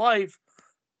about his life,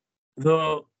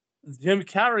 Jim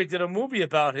Carrey did a movie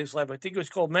about his life. I think it was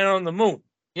called Man on the Moon.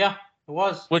 Yeah, it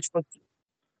was. Which was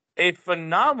a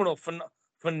phenomenal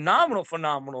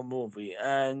movie.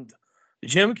 And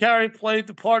Jim Carrey played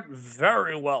the part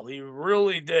very well. He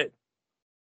really did.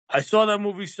 I saw that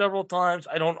movie several times.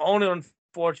 I don't own it,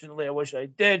 unfortunately. I wish I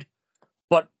did.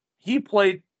 But he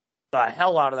played the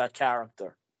hell out of that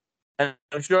character. And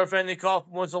I'm sure if Andy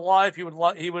Kaufman was alive, he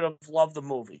would have loved the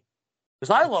movie.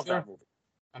 Because I love that movie.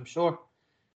 I'm sure.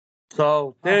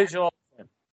 So there's your thing.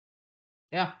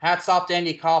 Yeah, hats off to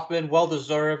Andy Kaufman, well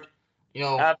deserved.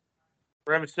 Rey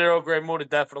Mysterio, great mood,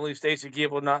 definitely. Stacy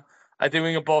Keibler, not. I think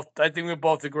we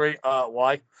both agree.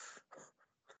 Why?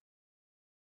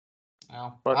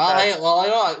 Hey, a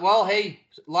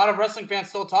lot of wrestling fans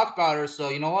still talk about her. So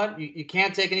you know what? You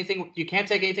can't take anything. You can't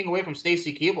take anything away from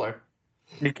Stacy Keibler.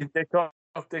 They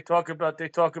talk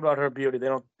about her beauty.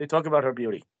 They talk about her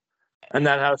beauty, and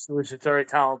that how she was a very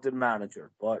talented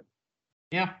manager. But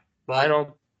I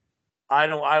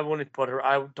wouldn't put her.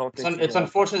 I don't think it's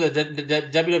unfortunate that the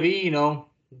WWE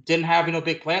didn't have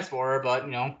big plans for her. But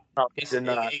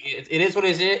it is what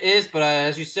it is. But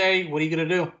as you say, what are you gonna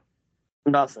do?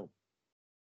 Nothing.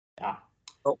 Yeah.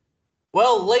 Oh.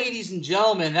 Well, ladies and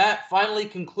gentlemen, that finally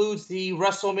concludes the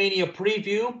WrestleMania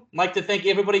preview. I'd like to thank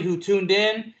everybody who tuned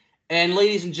in. And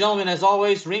ladies and gentlemen, as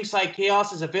always, Ringside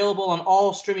Chaos is available on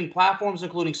all streaming platforms,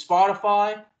 including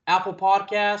Spotify, Apple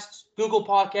Podcasts, Google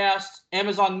Podcasts,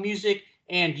 Amazon Music,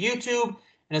 and YouTube.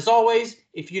 And as always,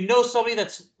 if you know somebody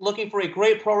that's looking for a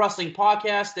great pro wrestling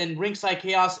podcast, then Ringside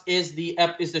Chaos is the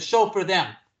show for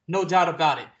them. No doubt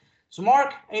about it. So,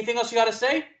 Mark, anything else you got to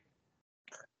say?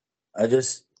 I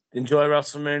just enjoy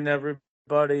WrestleMania,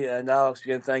 everybody. And Alex,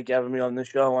 again, thank you for having me on the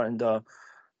show. And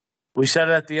we said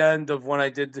it at the end of when I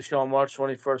did the show on March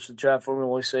 21st with Jeff. We're going to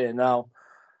always say it now.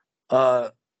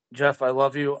 Jeff, I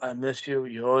love you. I miss you.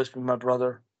 You'll always be my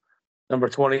brother. Number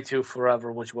 22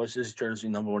 forever, which was his jersey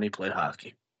number when he played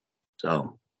hockey.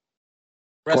 So,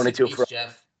 rest 22 forever.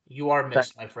 Jeff. You are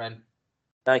missed, my friend.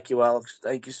 Thank you, Alex.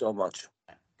 Thank you so much.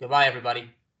 Goodbye,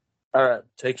 everybody. All right.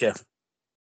 Take care.